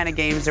these are the kind of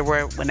games that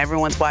when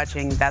everyone's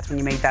watching, that's when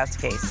you make that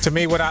case. To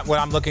me, what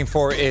I'm looking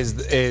for is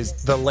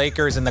the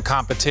Lakers and the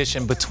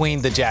competition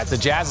between the Jazz. The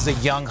Jazz is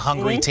a young,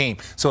 hungry team.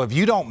 So if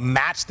you don't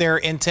match their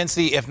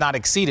intensity, if not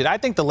exceed it, I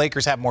think the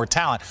Lakers have more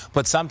talent.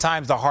 But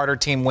sometimes the harder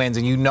team wins,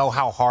 and you know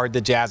how hard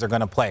the Jazz are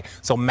going to play.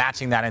 So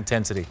matching that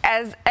intensity.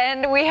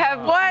 And we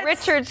have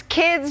Richard's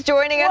kids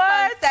joining us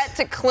on set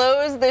to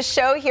close the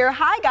show here.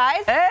 Hi,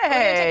 guys. Hey. We're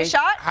going to take a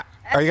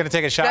shot. Are you going to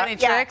take a shot? Got any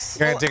tricks?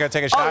 You're going to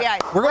take a shot? Oh, yeah.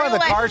 We're going to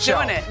the car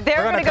show.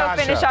 They're going to go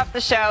finish off the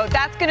show.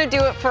 That's going to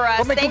do it for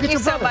us. Thank you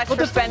so much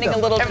for spending a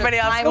little bit of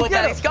time with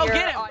us. Go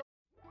get him.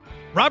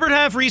 Robert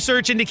Half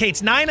research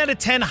indicates 9 out of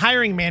 10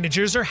 hiring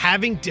managers are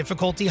having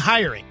difficulty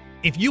hiring.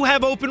 If you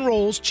have open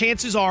roles,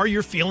 chances are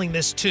you're feeling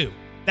this too.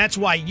 That's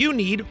why you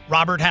need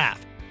Robert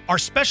Half. Our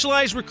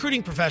specialized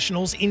recruiting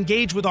professionals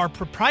engage with our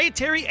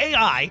proprietary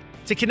AI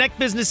to connect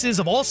businesses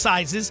of all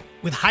sizes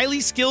with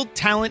highly skilled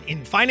talent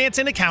in finance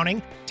and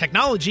accounting,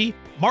 technology,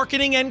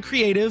 marketing and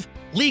creative,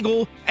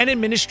 legal, and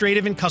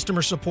administrative and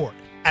customer support.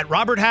 At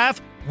Robert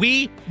Half,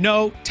 we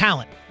know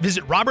talent.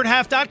 Visit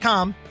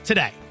roberthalf.com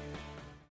today.